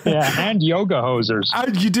 And Yoga Hosers.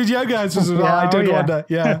 And you did Yoga Hosers as well. I did wonder.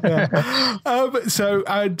 Yeah. So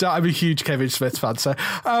I'm a huge Kevin Smith fan. So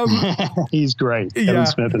he's great. Kevin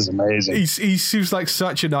Smith is amazing. He seems like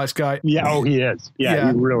such a nice guy. Yeah. Oh, he is.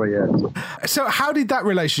 Yeah, he really is. So how did that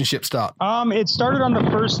relationship start? It started on the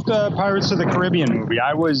first Pirates of the Caribbean movie.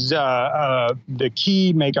 I was the key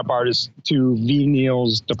makeup artist to V.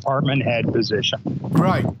 Neal's department head position.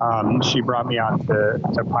 Right. She brought me on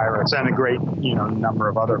to Pirates and a great, number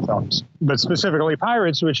of other films, but specifically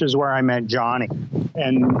Pirates, which is where I met Johnny.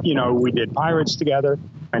 And, we did Pirates together,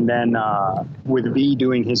 and then with V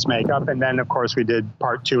doing his makeup. And then, of course, we did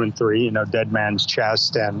part 2 and 3, Dead Man's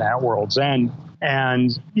Chest and At World's End.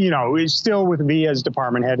 And, it's still with V as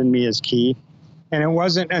department head and me as key. And it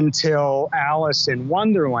wasn't until Alice in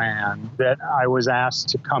Wonderland that I was asked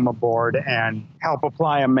to come aboard and help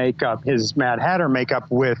apply his Mad Hatter makeup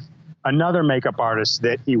with another makeup artist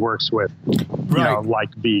that he works with,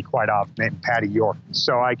 like V quite often, named Patty York.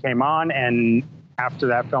 So I came on, and after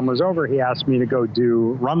that film was over, he asked me to go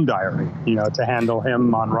do Rum Diary, to handle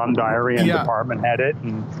him on Rum Diary and department head it.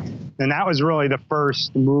 And that was really the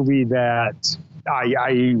first movie that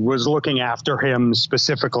I was looking after him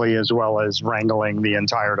specifically, as well as wrangling the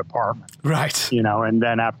entire department. Right. And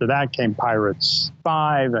then after that came Pirates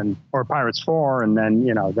 5 or Pirates 4. And then,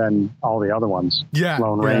 then all the other ones. Yeah.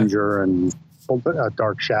 Lone Ranger and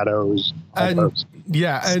Dark Shadows. And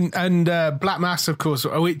Black Mass, of course,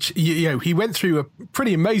 which, he went through a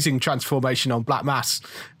pretty amazing transformation on Black Mass.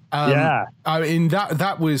 I mean,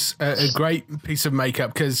 that was a great piece of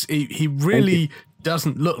makeup, because he really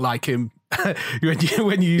doesn't look like him.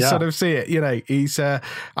 when you sort of see it, he's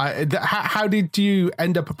how did you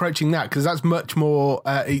end up approaching that? Because that's much more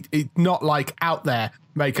it's not like out there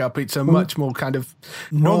makeup, it's a much more kind of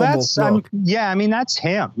normal that's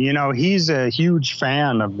him. He's a huge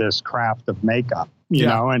fan of this craft of makeup,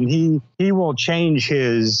 and he will change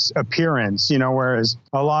his appearance, whereas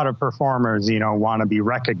a lot of performers want to be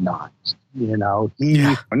recognized.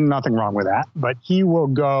 Nothing wrong with that, but he will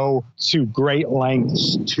go to great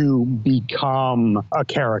lengths to become a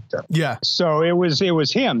character. Yeah. So it was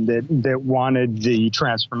him that wanted the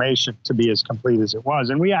transformation to be as complete as it was.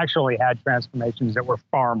 And we actually had transformations that were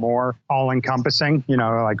far more all encompassing,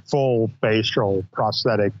 like full facial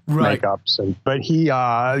prosthetic makeups. But he,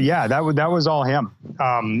 that was all him.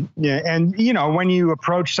 And when you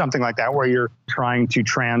approach something like that, where you're trying to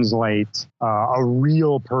translate a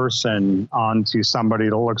real person onto somebody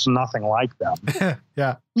that looks nothing like them.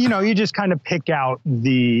 Yeah. You just kind of pick out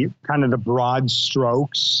the broad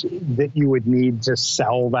strokes that you would need to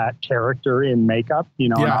sell that character in makeup,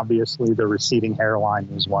 and obviously the receding hairline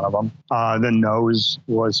was one of them. The nose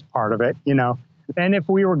was part of it, And if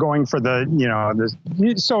we were going for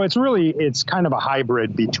so it's kind of a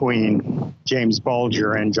hybrid between James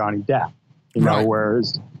Bulger and Johnny Depp,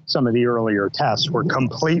 whereas some of the earlier tests were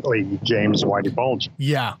completely James Whitey Bulger.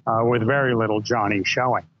 Yeah. With very little Johnny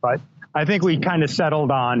showing. But I think we kind of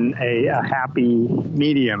settled on a happy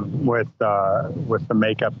medium with the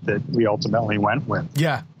makeup that we ultimately went with.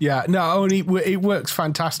 Yeah. No, it works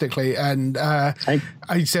fantastically, and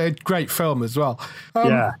it's a great film as well.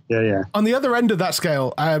 Yeah. On the other end of that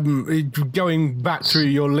scale, going back through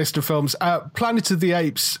your list of films, Planet of the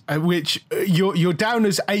Apes, which you're down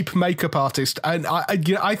as ape makeup artist, and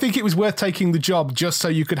I think it was worth taking the job just so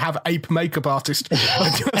you could have ape makeup artist on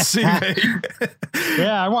your CV.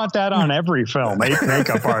 Yeah, I want that on every film. Ape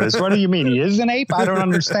makeup artist. What do you mean? He is an ape? I don't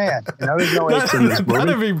understand. There's no apes in this movie.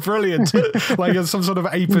 That'd be brilliant. Like some sort of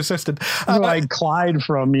ape assistant. Like Clyde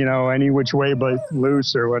from, Any Which Way But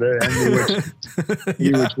Loose or whatever.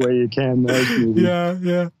 Any which way you can.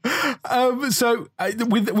 Yeah. So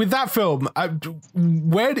with that film,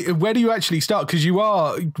 where do you actually start? Because you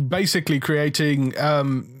are basically creating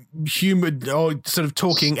human or sort of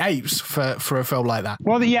talking apes for a film like that?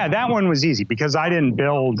 Well, yeah, that one was easy because I didn't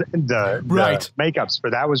build the makeups for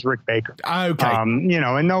that. Was Rick Baker. Okay. And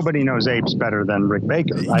nobody knows apes better than Rick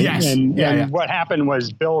Baker. Right? Yes. And what happened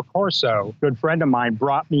was Bill Corso, a good friend of mine,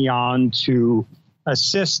 brought me on to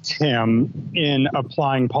assist him in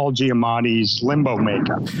applying Paul Giamatti's Limbo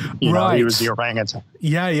makeup. He was the orangutan.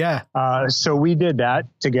 Yeah. So we did that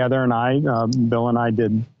together, and Bill and I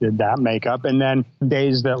did that makeup. And then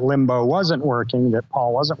days that Limbo wasn't working, that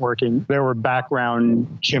Paul wasn't working, there were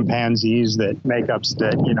background chimpanzees makeups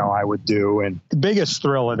that, I would do. And the biggest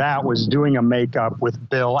thrill of that was doing a makeup with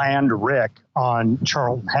Bill and Rick on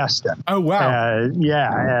Charlton Heston. Oh, wow.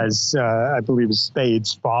 As I believe his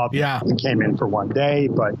Spade's father. Yeah. He came in for one day,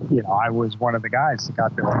 but, I was one of the guys that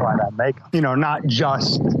got to apply that makeup. Not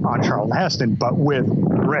just on Charlton Heston, but with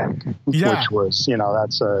Rick, which was,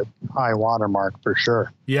 that's a high watermark for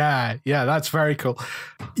sure. Yeah, that's very cool.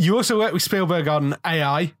 You also worked with Spielberg on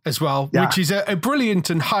AI as well, which is a brilliant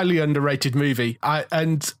and highly underrated movie.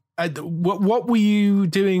 What were you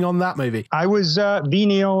doing on that movie? I was V.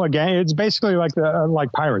 Neal again. It's basically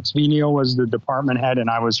like Pirates. V. Neal was the department head, and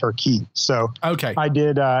I was her key. So I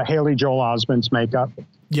did Haley Joel Osment's makeup.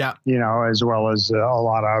 Yeah. As well as a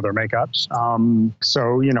lot of other makeups.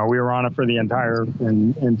 So, we were on it for the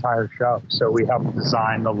entire show. So we helped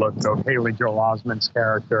design the look of Haley Joel Osment's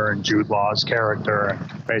character and Jude Law's character,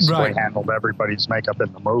 and basically handled everybody's makeup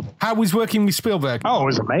in the movie. How was working with Spielberg? Oh, it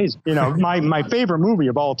was amazing. My favorite movie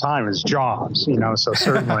of all time is Jaws, so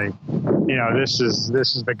certainly, this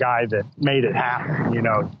is the guy that made it happen,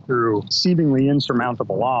 through seemingly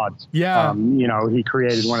insurmountable odds. Yeah. He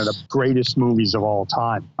created one of the greatest movies of all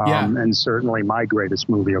time. And certainly my greatest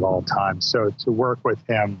movie of all time. So to work with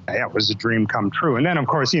him, it was a dream come true. And then, of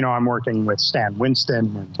course, I'm working with Stan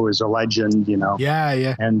Winston, who is a legend,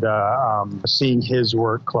 Yeah. And seeing his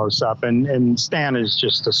work close up. And Stan is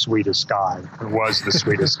just the sweetest guy. He was the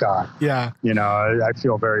sweetest guy. Yeah. I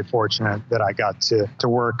feel very fortunate that I got to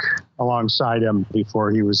work alongside him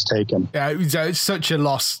before he was taken. Yeah, it's such a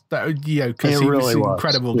loss that, because he was an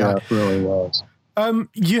incredible guy. Yeah, it really was.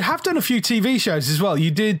 You have done a few TV shows as well.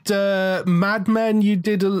 You did Mad Men. You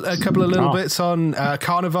did a couple of little bits on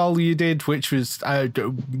Carnival. You did, which was a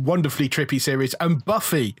wonderfully trippy series, and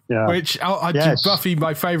Buffy, which Buffy,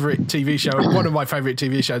 my favorite TV show, one of my favorite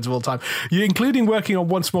TV shows of all time. You, including working on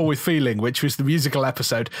Once More with Feeling, which was the musical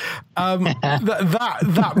episode.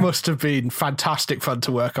 That must have been fantastic fun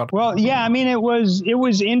to work on. Well, yeah, it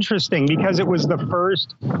was interesting because it was the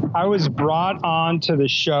first. I was brought on to the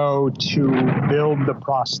show to build the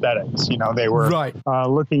prosthetics. They were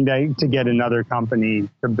looking to get another company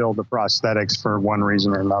to build the prosthetics for one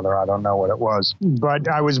reason or another. I don't know what it was, but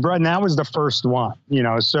I was brought, and that was the first one.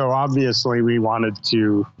 So obviously we wanted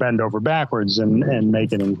to bend over backwards and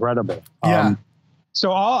make it incredible. Yeah.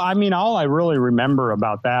 So all I really remember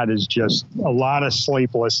about that is just a lot of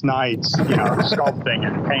sleepless nights, sculpting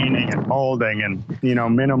and painting and molding and,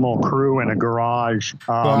 minimal crew in a garage.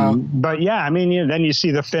 But yeah, then you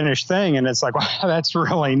see the finished thing and it's like, wow, that's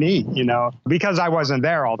really neat, because I wasn't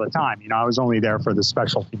there all the time. I was only there for the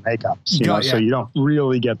specialty makeups, so you don't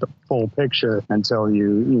really get the full picture until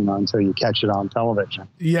you catch it on television.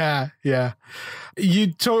 Yeah. Yeah.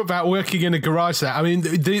 You talk about working in a garage set.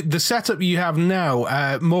 The setup you have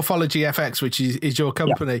now, Morphology FX, which is your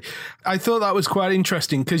company, I thought that was quite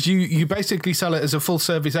interesting because you basically sell it as a full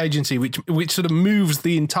service agency, which sort of moves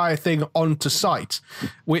the entire thing onto site,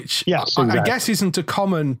 which exactly. I guess isn't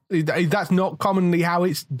that's not commonly how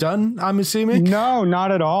it's done, I'm assuming? No,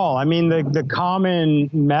 not at all. The common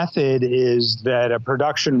method is that a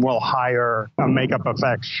production will hire a makeup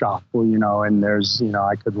effects shop, and there's,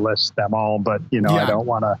 I could list them all, but, I don't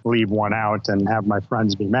want to leave one out and have my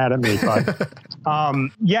friends be mad at me. But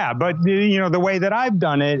but the way that I've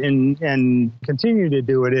done it and continue to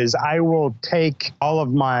do it is I will take all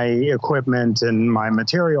of my equipment and my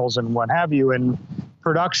materials and what have you, and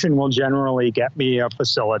production will generally get me a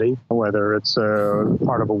facility, whether it's a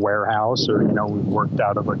part of a warehouse or, we worked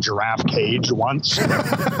out of a giraffe cage once at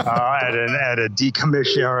a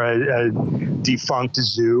decommission or a defunct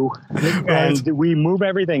zoo. And we move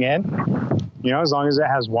everything in. As long as it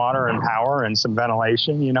has water and power and some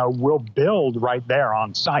ventilation, we'll build right there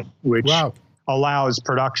on site, which a allows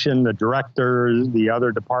production, the director, the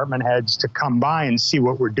other department heads to come by and see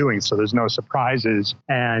what we're doing. So there's no surprises,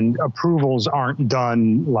 and approvals aren't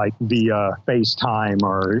done like via FaceTime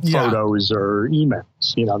or photos or emails.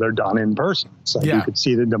 You know, they're done in person. So you can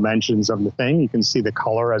see the dimensions of the thing. You can see the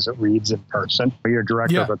color as it reads in person. Your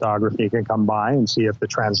director of photography can come by and see if the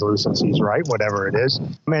translucency is right, whatever it is.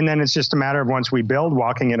 And then it's just a matter of, once we build,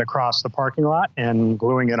 walking it across the parking lot and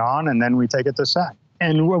gluing it on, and then we take it to set.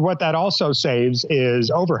 And what that also saves is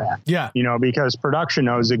overhead. Yeah. You know, because production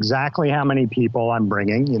knows exactly how many people I'm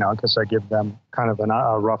bringing, you know, because I give them kind of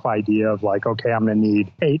a rough idea of like, okay, I'm going to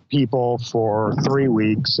need 8 people for 3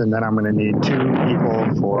 weeks, and then I'm going to need 2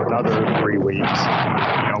 people for another 3 weeks.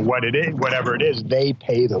 You know, whatever it is, they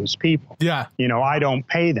pay those people. Yeah. You know, I don't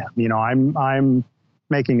pay them. You know, I'm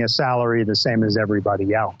making a salary the same as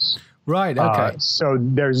everybody else. Right. Okay. So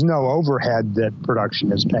there's no overhead that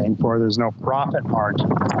production is paying for. There's no profit margin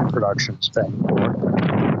that production is paying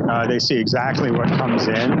for. They see exactly what comes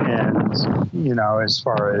in, and, you know, as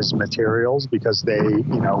far as materials, because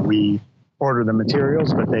we order the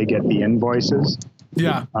materials, but they get the invoices.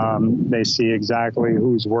 Yeah. They see exactly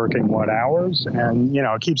who's working what hours, and, you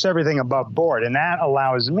know, it keeps everything above board. And that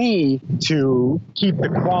allows me to keep the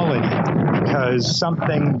quality, because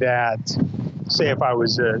something that, say if I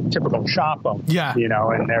was a typical shop owner, you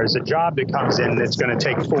know, and there's a job that comes in that's going to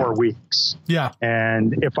take 4 weeks. Yeah.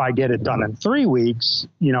 And if I get it done in 3 weeks,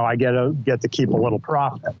 you know, I get to keep a little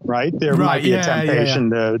profit, right? There might be a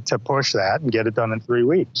temptation to push that and get it done in 3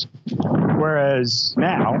 weeks. Whereas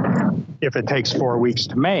now, if it takes 4 weeks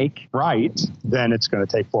to make, then it's going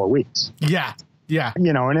to take 4 weeks. Yeah. Yeah.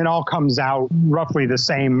 You know, and it all comes out roughly the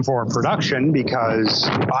same for production, because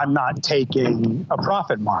I'm not taking a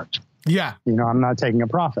profit margin. Yeah. You know, I'm not taking a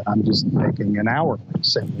profit. I'm just making an hour.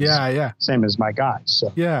 Same as my guys.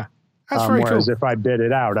 So, yeah. That's very whereas cool. If I bid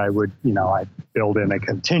it out, I would, you know, I'd build in a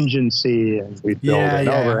contingency, and we'd build in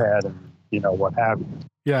overhead and, you know, what have you.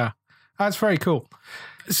 Yeah. That's very cool.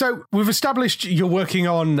 So we've established you're working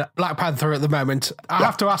on Black Panther at the moment. I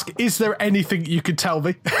have to ask, is there anything you could tell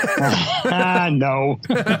me? No.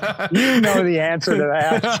 You know the answer to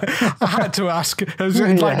that. I had to ask.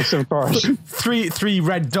 Yes, of course. Three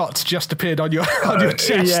red dots just appeared on your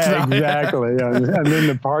chest. Yeah, exactly. I'm in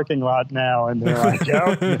the parking lot now, and they're like,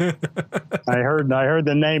 "Yo, I heard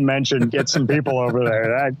the name mentioned. Get some people over there."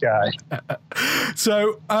 That guy.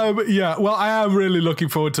 So, well, I am really looking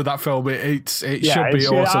forward to that film. It should be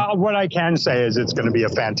awesome. What I can say is it's going to be a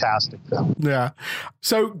fantastic film. Yeah.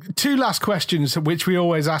 So 2 last questions, which we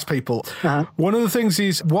always ask people. Uh-huh. One of the things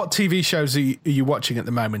is, what TV shows are you watching at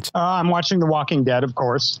the moment? I'm watching The Walking Dead, of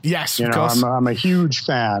course. Yes, of course. I'm a huge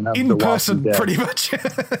fan of The Walking Dead. Pretty much.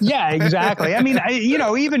 Yeah, exactly. I mean,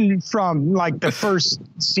 even from like the first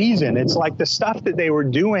season, it's like the stuff that they were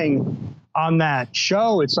doing on that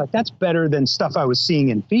show, it's like, that's better than stuff I was seeing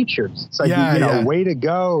in features. It's like, way to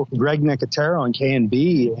go, Greg Nicotero and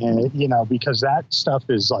K&B, and, you know, because that stuff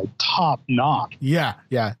is like top notch. Yeah,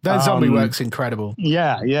 yeah. That zombie work's incredible.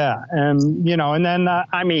 Yeah, yeah. And, you know, and then, I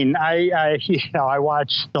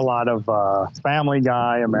watched a lot of Family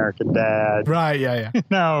Guy, American Dad. Right, yeah,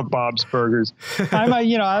 yeah. Bob's Burgers. I like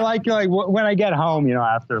when I get home, you know,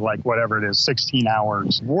 after like whatever it is, 16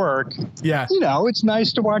 hours work. Yeah. You know, it's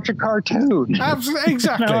nice to watch a cartoon. Absolutely,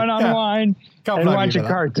 exactly. And unwind and watch a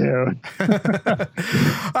cartoon.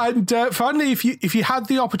 And finally, if you had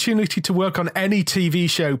the opportunity to work on any TV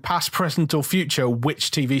show, past, present, or future,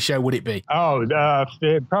 which TV show would it be?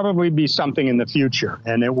 It'd probably be something in the future,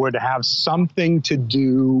 and it would have something to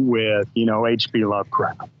do with, you know, H.P.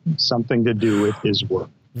 Lovecraft, something to do with his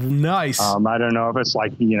work. Nice. I don't know if it's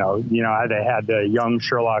like, you know, they had the young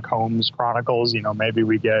Sherlock Holmes Chronicles, you know, maybe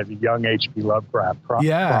we get young H.P. Lovecraft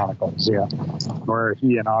Chronicles, where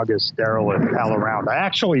he and August Derleth pal around. I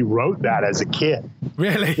actually wrote that as a kid.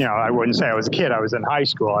 Really? You know, I wouldn't say I was a kid. I was in high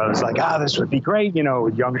school. I was like, this would be great. You know,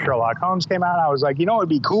 young Sherlock Holmes came out. I was like, you know, it'd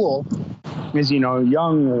be cool is, you know,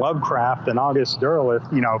 young Lovecraft and August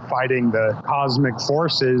Derleth, you know, fighting the cosmic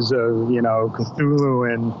forces of, you know,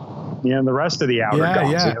 Cthulhu and, you know, the rest of the outer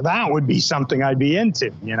gods. Yeah. You know, that would be something I'd be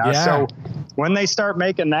into, you know. Yeah. So when they start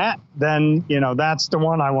making that, then, you know, that's the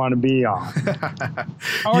one I want to be on.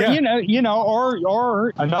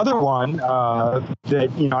 Or another one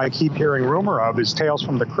that, you know, I keep hearing rumor of is Tales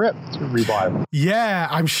from the Crypt revival. Yeah,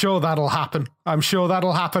 I'm sure that'll happen. at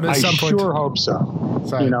some point. I sure hope so.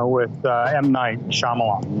 You know, with M. Night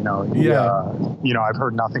Shyamalan, you know, I've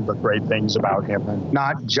heard nothing but great things about him, and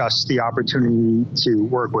not just the opportunity to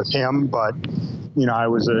work with him, but, you know,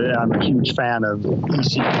 I'm a huge fan of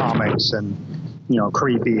EC Comics, and,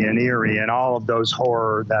 creepy and eerie, and all of those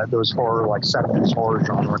horror like 70s horror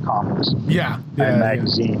genre comics and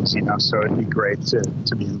magazines. So it'd be great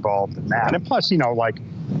to be involved in that. And plus, like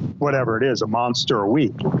whatever it is, a monster a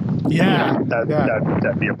week.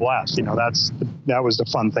 That'd be a blast. That was the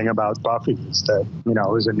fun thing about Buffy, is that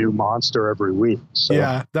it was a new monster every week. So.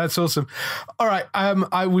 Yeah, that's awesome. All right,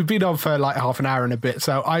 we've been on for like half an hour and a bit,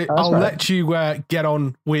 so I'll let you get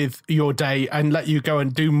on with your day and let you go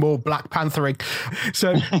and do more Black Panthering.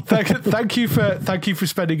 So thank you for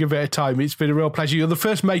spending a bit of time. It's been a real pleasure. You're the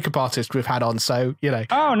first makeup artist we've had on, so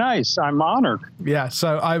Oh, nice! I'm honored. Yeah,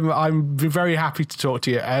 so I'm very happy to talk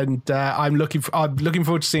to you, and I'm looking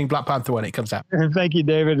forward to seeing Black Panther when it comes out. Thank you,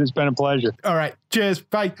 David. It's been a pleasure. All right, cheers.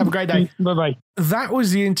 Bye. Have a great day. Bye-bye. That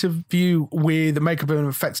was the interview with makeup and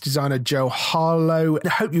effects designer Joe Harlow. I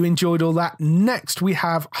hope you enjoyed all that. Next, we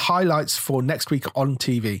have highlights for next week on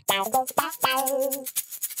TV.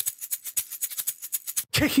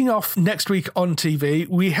 Kicking off next week on TV,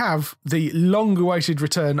 we have the long-awaited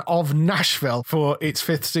return of Nashville for its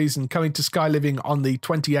 5th season, coming to Sky Living on the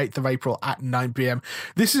 28th of April at 9 p.m.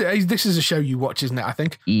 This is a show you watch, isn't it, I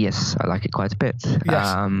think? Yes, I like it quite a bit.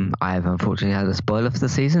 Yes. I have unfortunately had a spoiler for the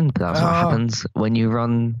season, but that's what happens when you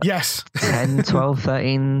run 10, 12,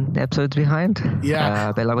 13 episodes behind. Yeah.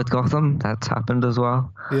 A bit like with Gotham, that's happened as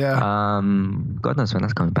well. Yeah. God knows when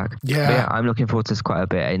that's coming back. Yeah. But yeah, I'm looking forward to this quite a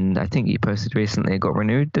bit, and I think you posted recently it got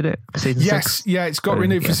renewed, did it? For season 6? Yeah, it's got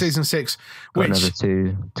renewed for season 6. Got another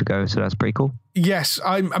 2 to go, so that's pretty cool. Yes,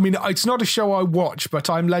 I mean, it's not a show I watch, but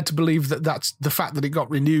I'm led to believe that that's the fact that it got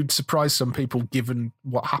renewed surprised some people, given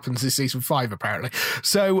what happens in season 5, apparently.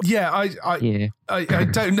 So yeah, I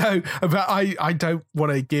don't know about. I don't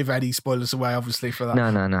want to give any spoilers away, obviously, for that. No,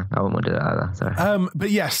 I won't want to do that either. Sorry.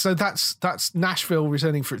 But yes, so that's Nashville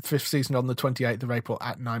returning for its 5th season on the 28th of April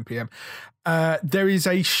at 9 p.m. There is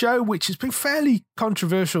a show which has been fairly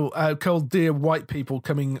controversial called Dear White People,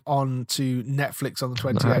 coming on to Netflix on the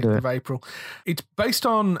 28th of April. It's based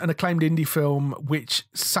on an acclaimed indie film which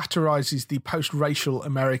satirizes the post-racial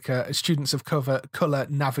America as students of color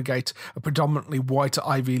navigate a predominantly white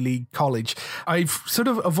Ivy League college. I've sort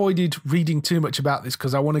of avoided reading too much about this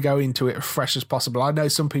because I want to go into it as fresh as possible. I know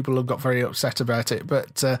some people have got very upset about it,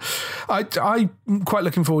 but I'm quite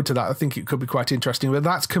looking forward to that. I think it could be quite interesting. But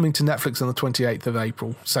that's coming to Netflix on the 28th of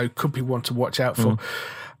April, so could be one to watch out for.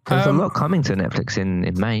 There's a lot coming to Netflix in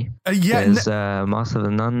May. There's Master of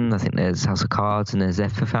the Nun, I think there's House of Cards, and there's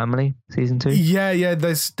F for Family season 2. Yeah,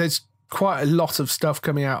 there's quite a lot of stuff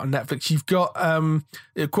coming out on Netflix. You've got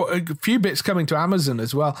quite a few bits coming to Amazon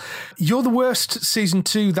as well. You're the Worst season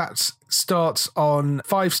 2, that starts on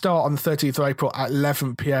 5-star on the 30th of April at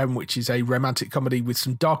 11 p.m, which is a romantic comedy with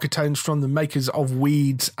some darker tones from the makers of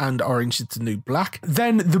Weeds and Orange is the New Black.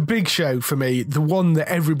 Then the big show for me, the one that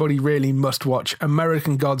everybody really must watch,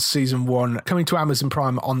 American Gods season 1, coming to Amazon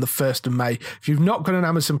Prime on the 1st of May. If you've not got an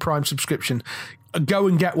Amazon Prime subscription, go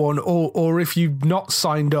and get one, or if you've not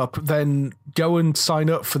signed up, then go and sign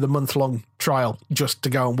up for the month-long trial just to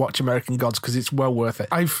go and watch American Gods, because it's well worth it.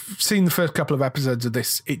 I've seen the first couple of episodes of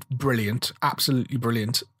this. It's brilliant, absolutely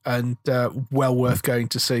brilliant, and well worth going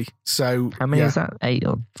to see. So how many is that? 8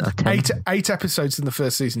 or 10? 8 episodes in the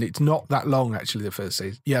first season. It's not that long, actually, the first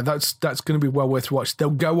season. Yeah, that's going to be well worth watching. They'll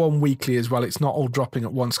go on weekly as well. It's not all dropping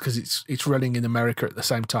at once because it's running in America at the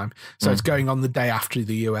same time. So it's going on the day after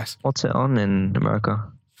the US. What's it on in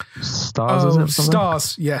America? Stars, is it?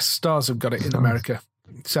 Stars, yes. Stars have got it in America.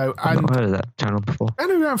 So I've not heard of that channel before.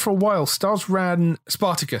 And around for a while. Stars ran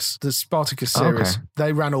Spartacus, the Spartacus series. Okay.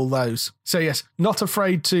 They ran all those. So yes, not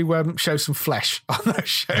afraid to show some flesh on those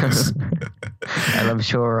shows. And I'm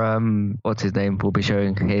sure what's his name will be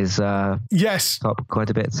showing his top quite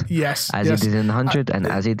a bit. Yes, as he did in 100 and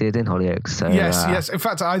as he did in Hollyoaks. So, yes. In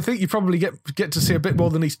fact, I think you probably get to see a bit more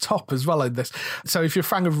than his top as well in this. So if you're a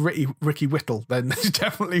fan of Ricky Whittle, then it's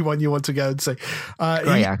definitely one you want to go and see.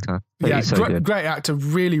 Great actor. Yeah, great actor.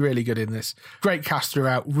 Really, really good in this. Great cast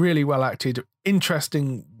throughout. Really well acted.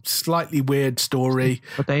 Interesting, slightly weird story.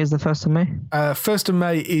 What day is the 1st of May? 1st of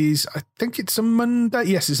May is, I think it's a Monday.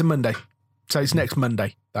 Yes, it's a Monday. So it's next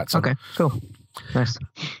Monday. That's okay. Cool. Nice.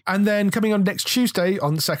 And then coming on next Tuesday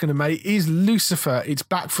on the 2nd of May is Lucifer. It's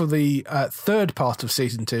back for the 3rd part of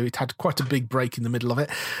season 2. It had quite a big break in the middle of it.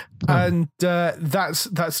 And that's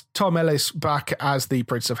Tom Ellis back as the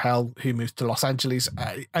Prince of Hell who moves to Los Angeles.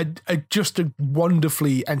 Just a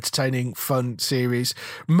wonderfully entertaining, fun series,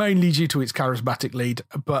 mainly due to its charismatic lead.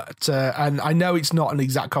 But and I know it's not an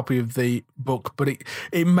exact copy of the book, but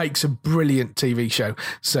it makes a brilliant TV show.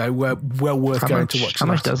 So well worth going to watch. How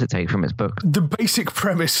much does it take from its book? The the basic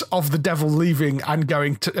premise of the devil leaving and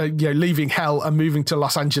going to, leaving hell and moving to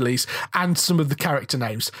Los Angeles, and some of the character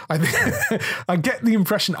names. I think I get the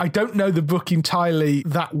impression, I don't know the book entirely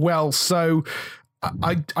that well, so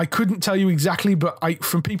I couldn't tell you exactly, but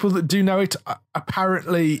from people that do know it,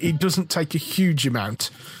 apparently it doesn't take a huge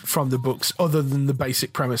amount from the books other than the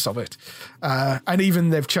basic premise of it. And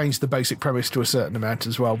even they've changed the basic premise to a certain amount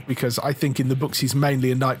as well, because I think in the books he's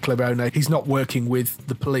mainly a nightclub owner. He's not working with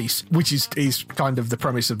the police, which is kind of the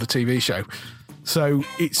premise of the TV show. So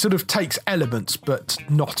it sort of takes elements, but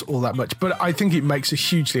not all that much. But I think it makes a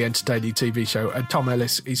hugely entertaining TV show, and Tom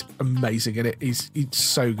Ellis is amazing in it. He's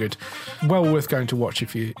so good. Well worth going to watch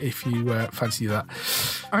if you fancy that.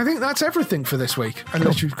 I think that's everything for this week,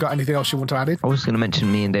 unless you've got anything else you want to add in. I was going to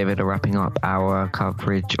mention me and David are wrapping up our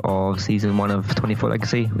coverage of season 1 of 24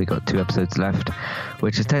 Legacy. We got 2 episodes left,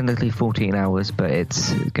 which is technically 14 hours, but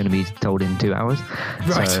it's going to be told in 2 hours.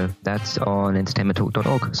 Right. So that's on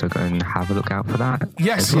entertainmenttalk.org. So go and have a look out for that.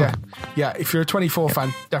 Yes, yeah. If you're a 24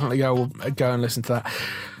 fan, definitely go and listen to that.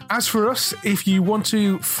 As for us, if you want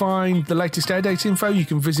to find the latest air date info, you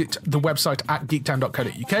can visit the website at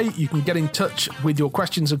geektown.co.uk. You can get in touch with your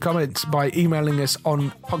questions and comments by emailing us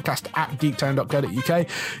on podcast@geektown.co.uk.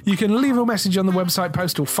 You can leave a message on the website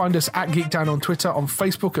post or find us at Geektown on Twitter, on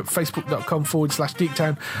Facebook at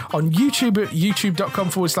facebook.com/Geektown, on YouTube at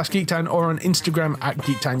youtube.com/Geektown, or on Instagram at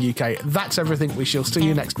Geektown UK. That's everything. We shall see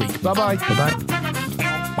you next week. Bye-bye. Bye-bye.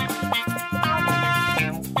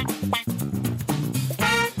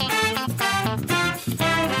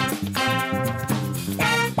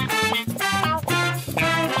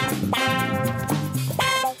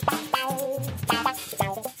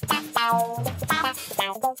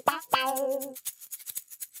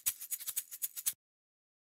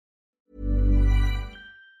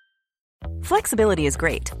 Flexibility is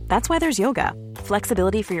great. That's why there's yoga.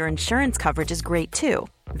 Flexibility for your insurance coverage is great too.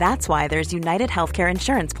 That's why there's United Healthcare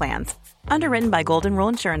Insurance Plans. Underwritten by Golden Rule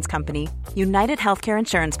Insurance Company, United Healthcare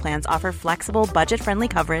Insurance Plans offer flexible, budget-friendly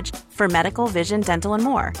coverage for medical, vision, dental, and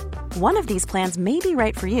more. One of these plans may be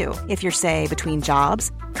right for you if you're, say, between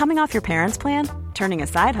jobs, coming off your parents' plan, turning a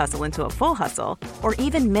side hustle into a full hustle, or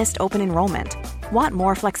even missed open enrollment. Want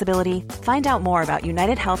more flexibility? Find out more about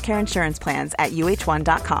United Healthcare Insurance Plans at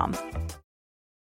uh1.com.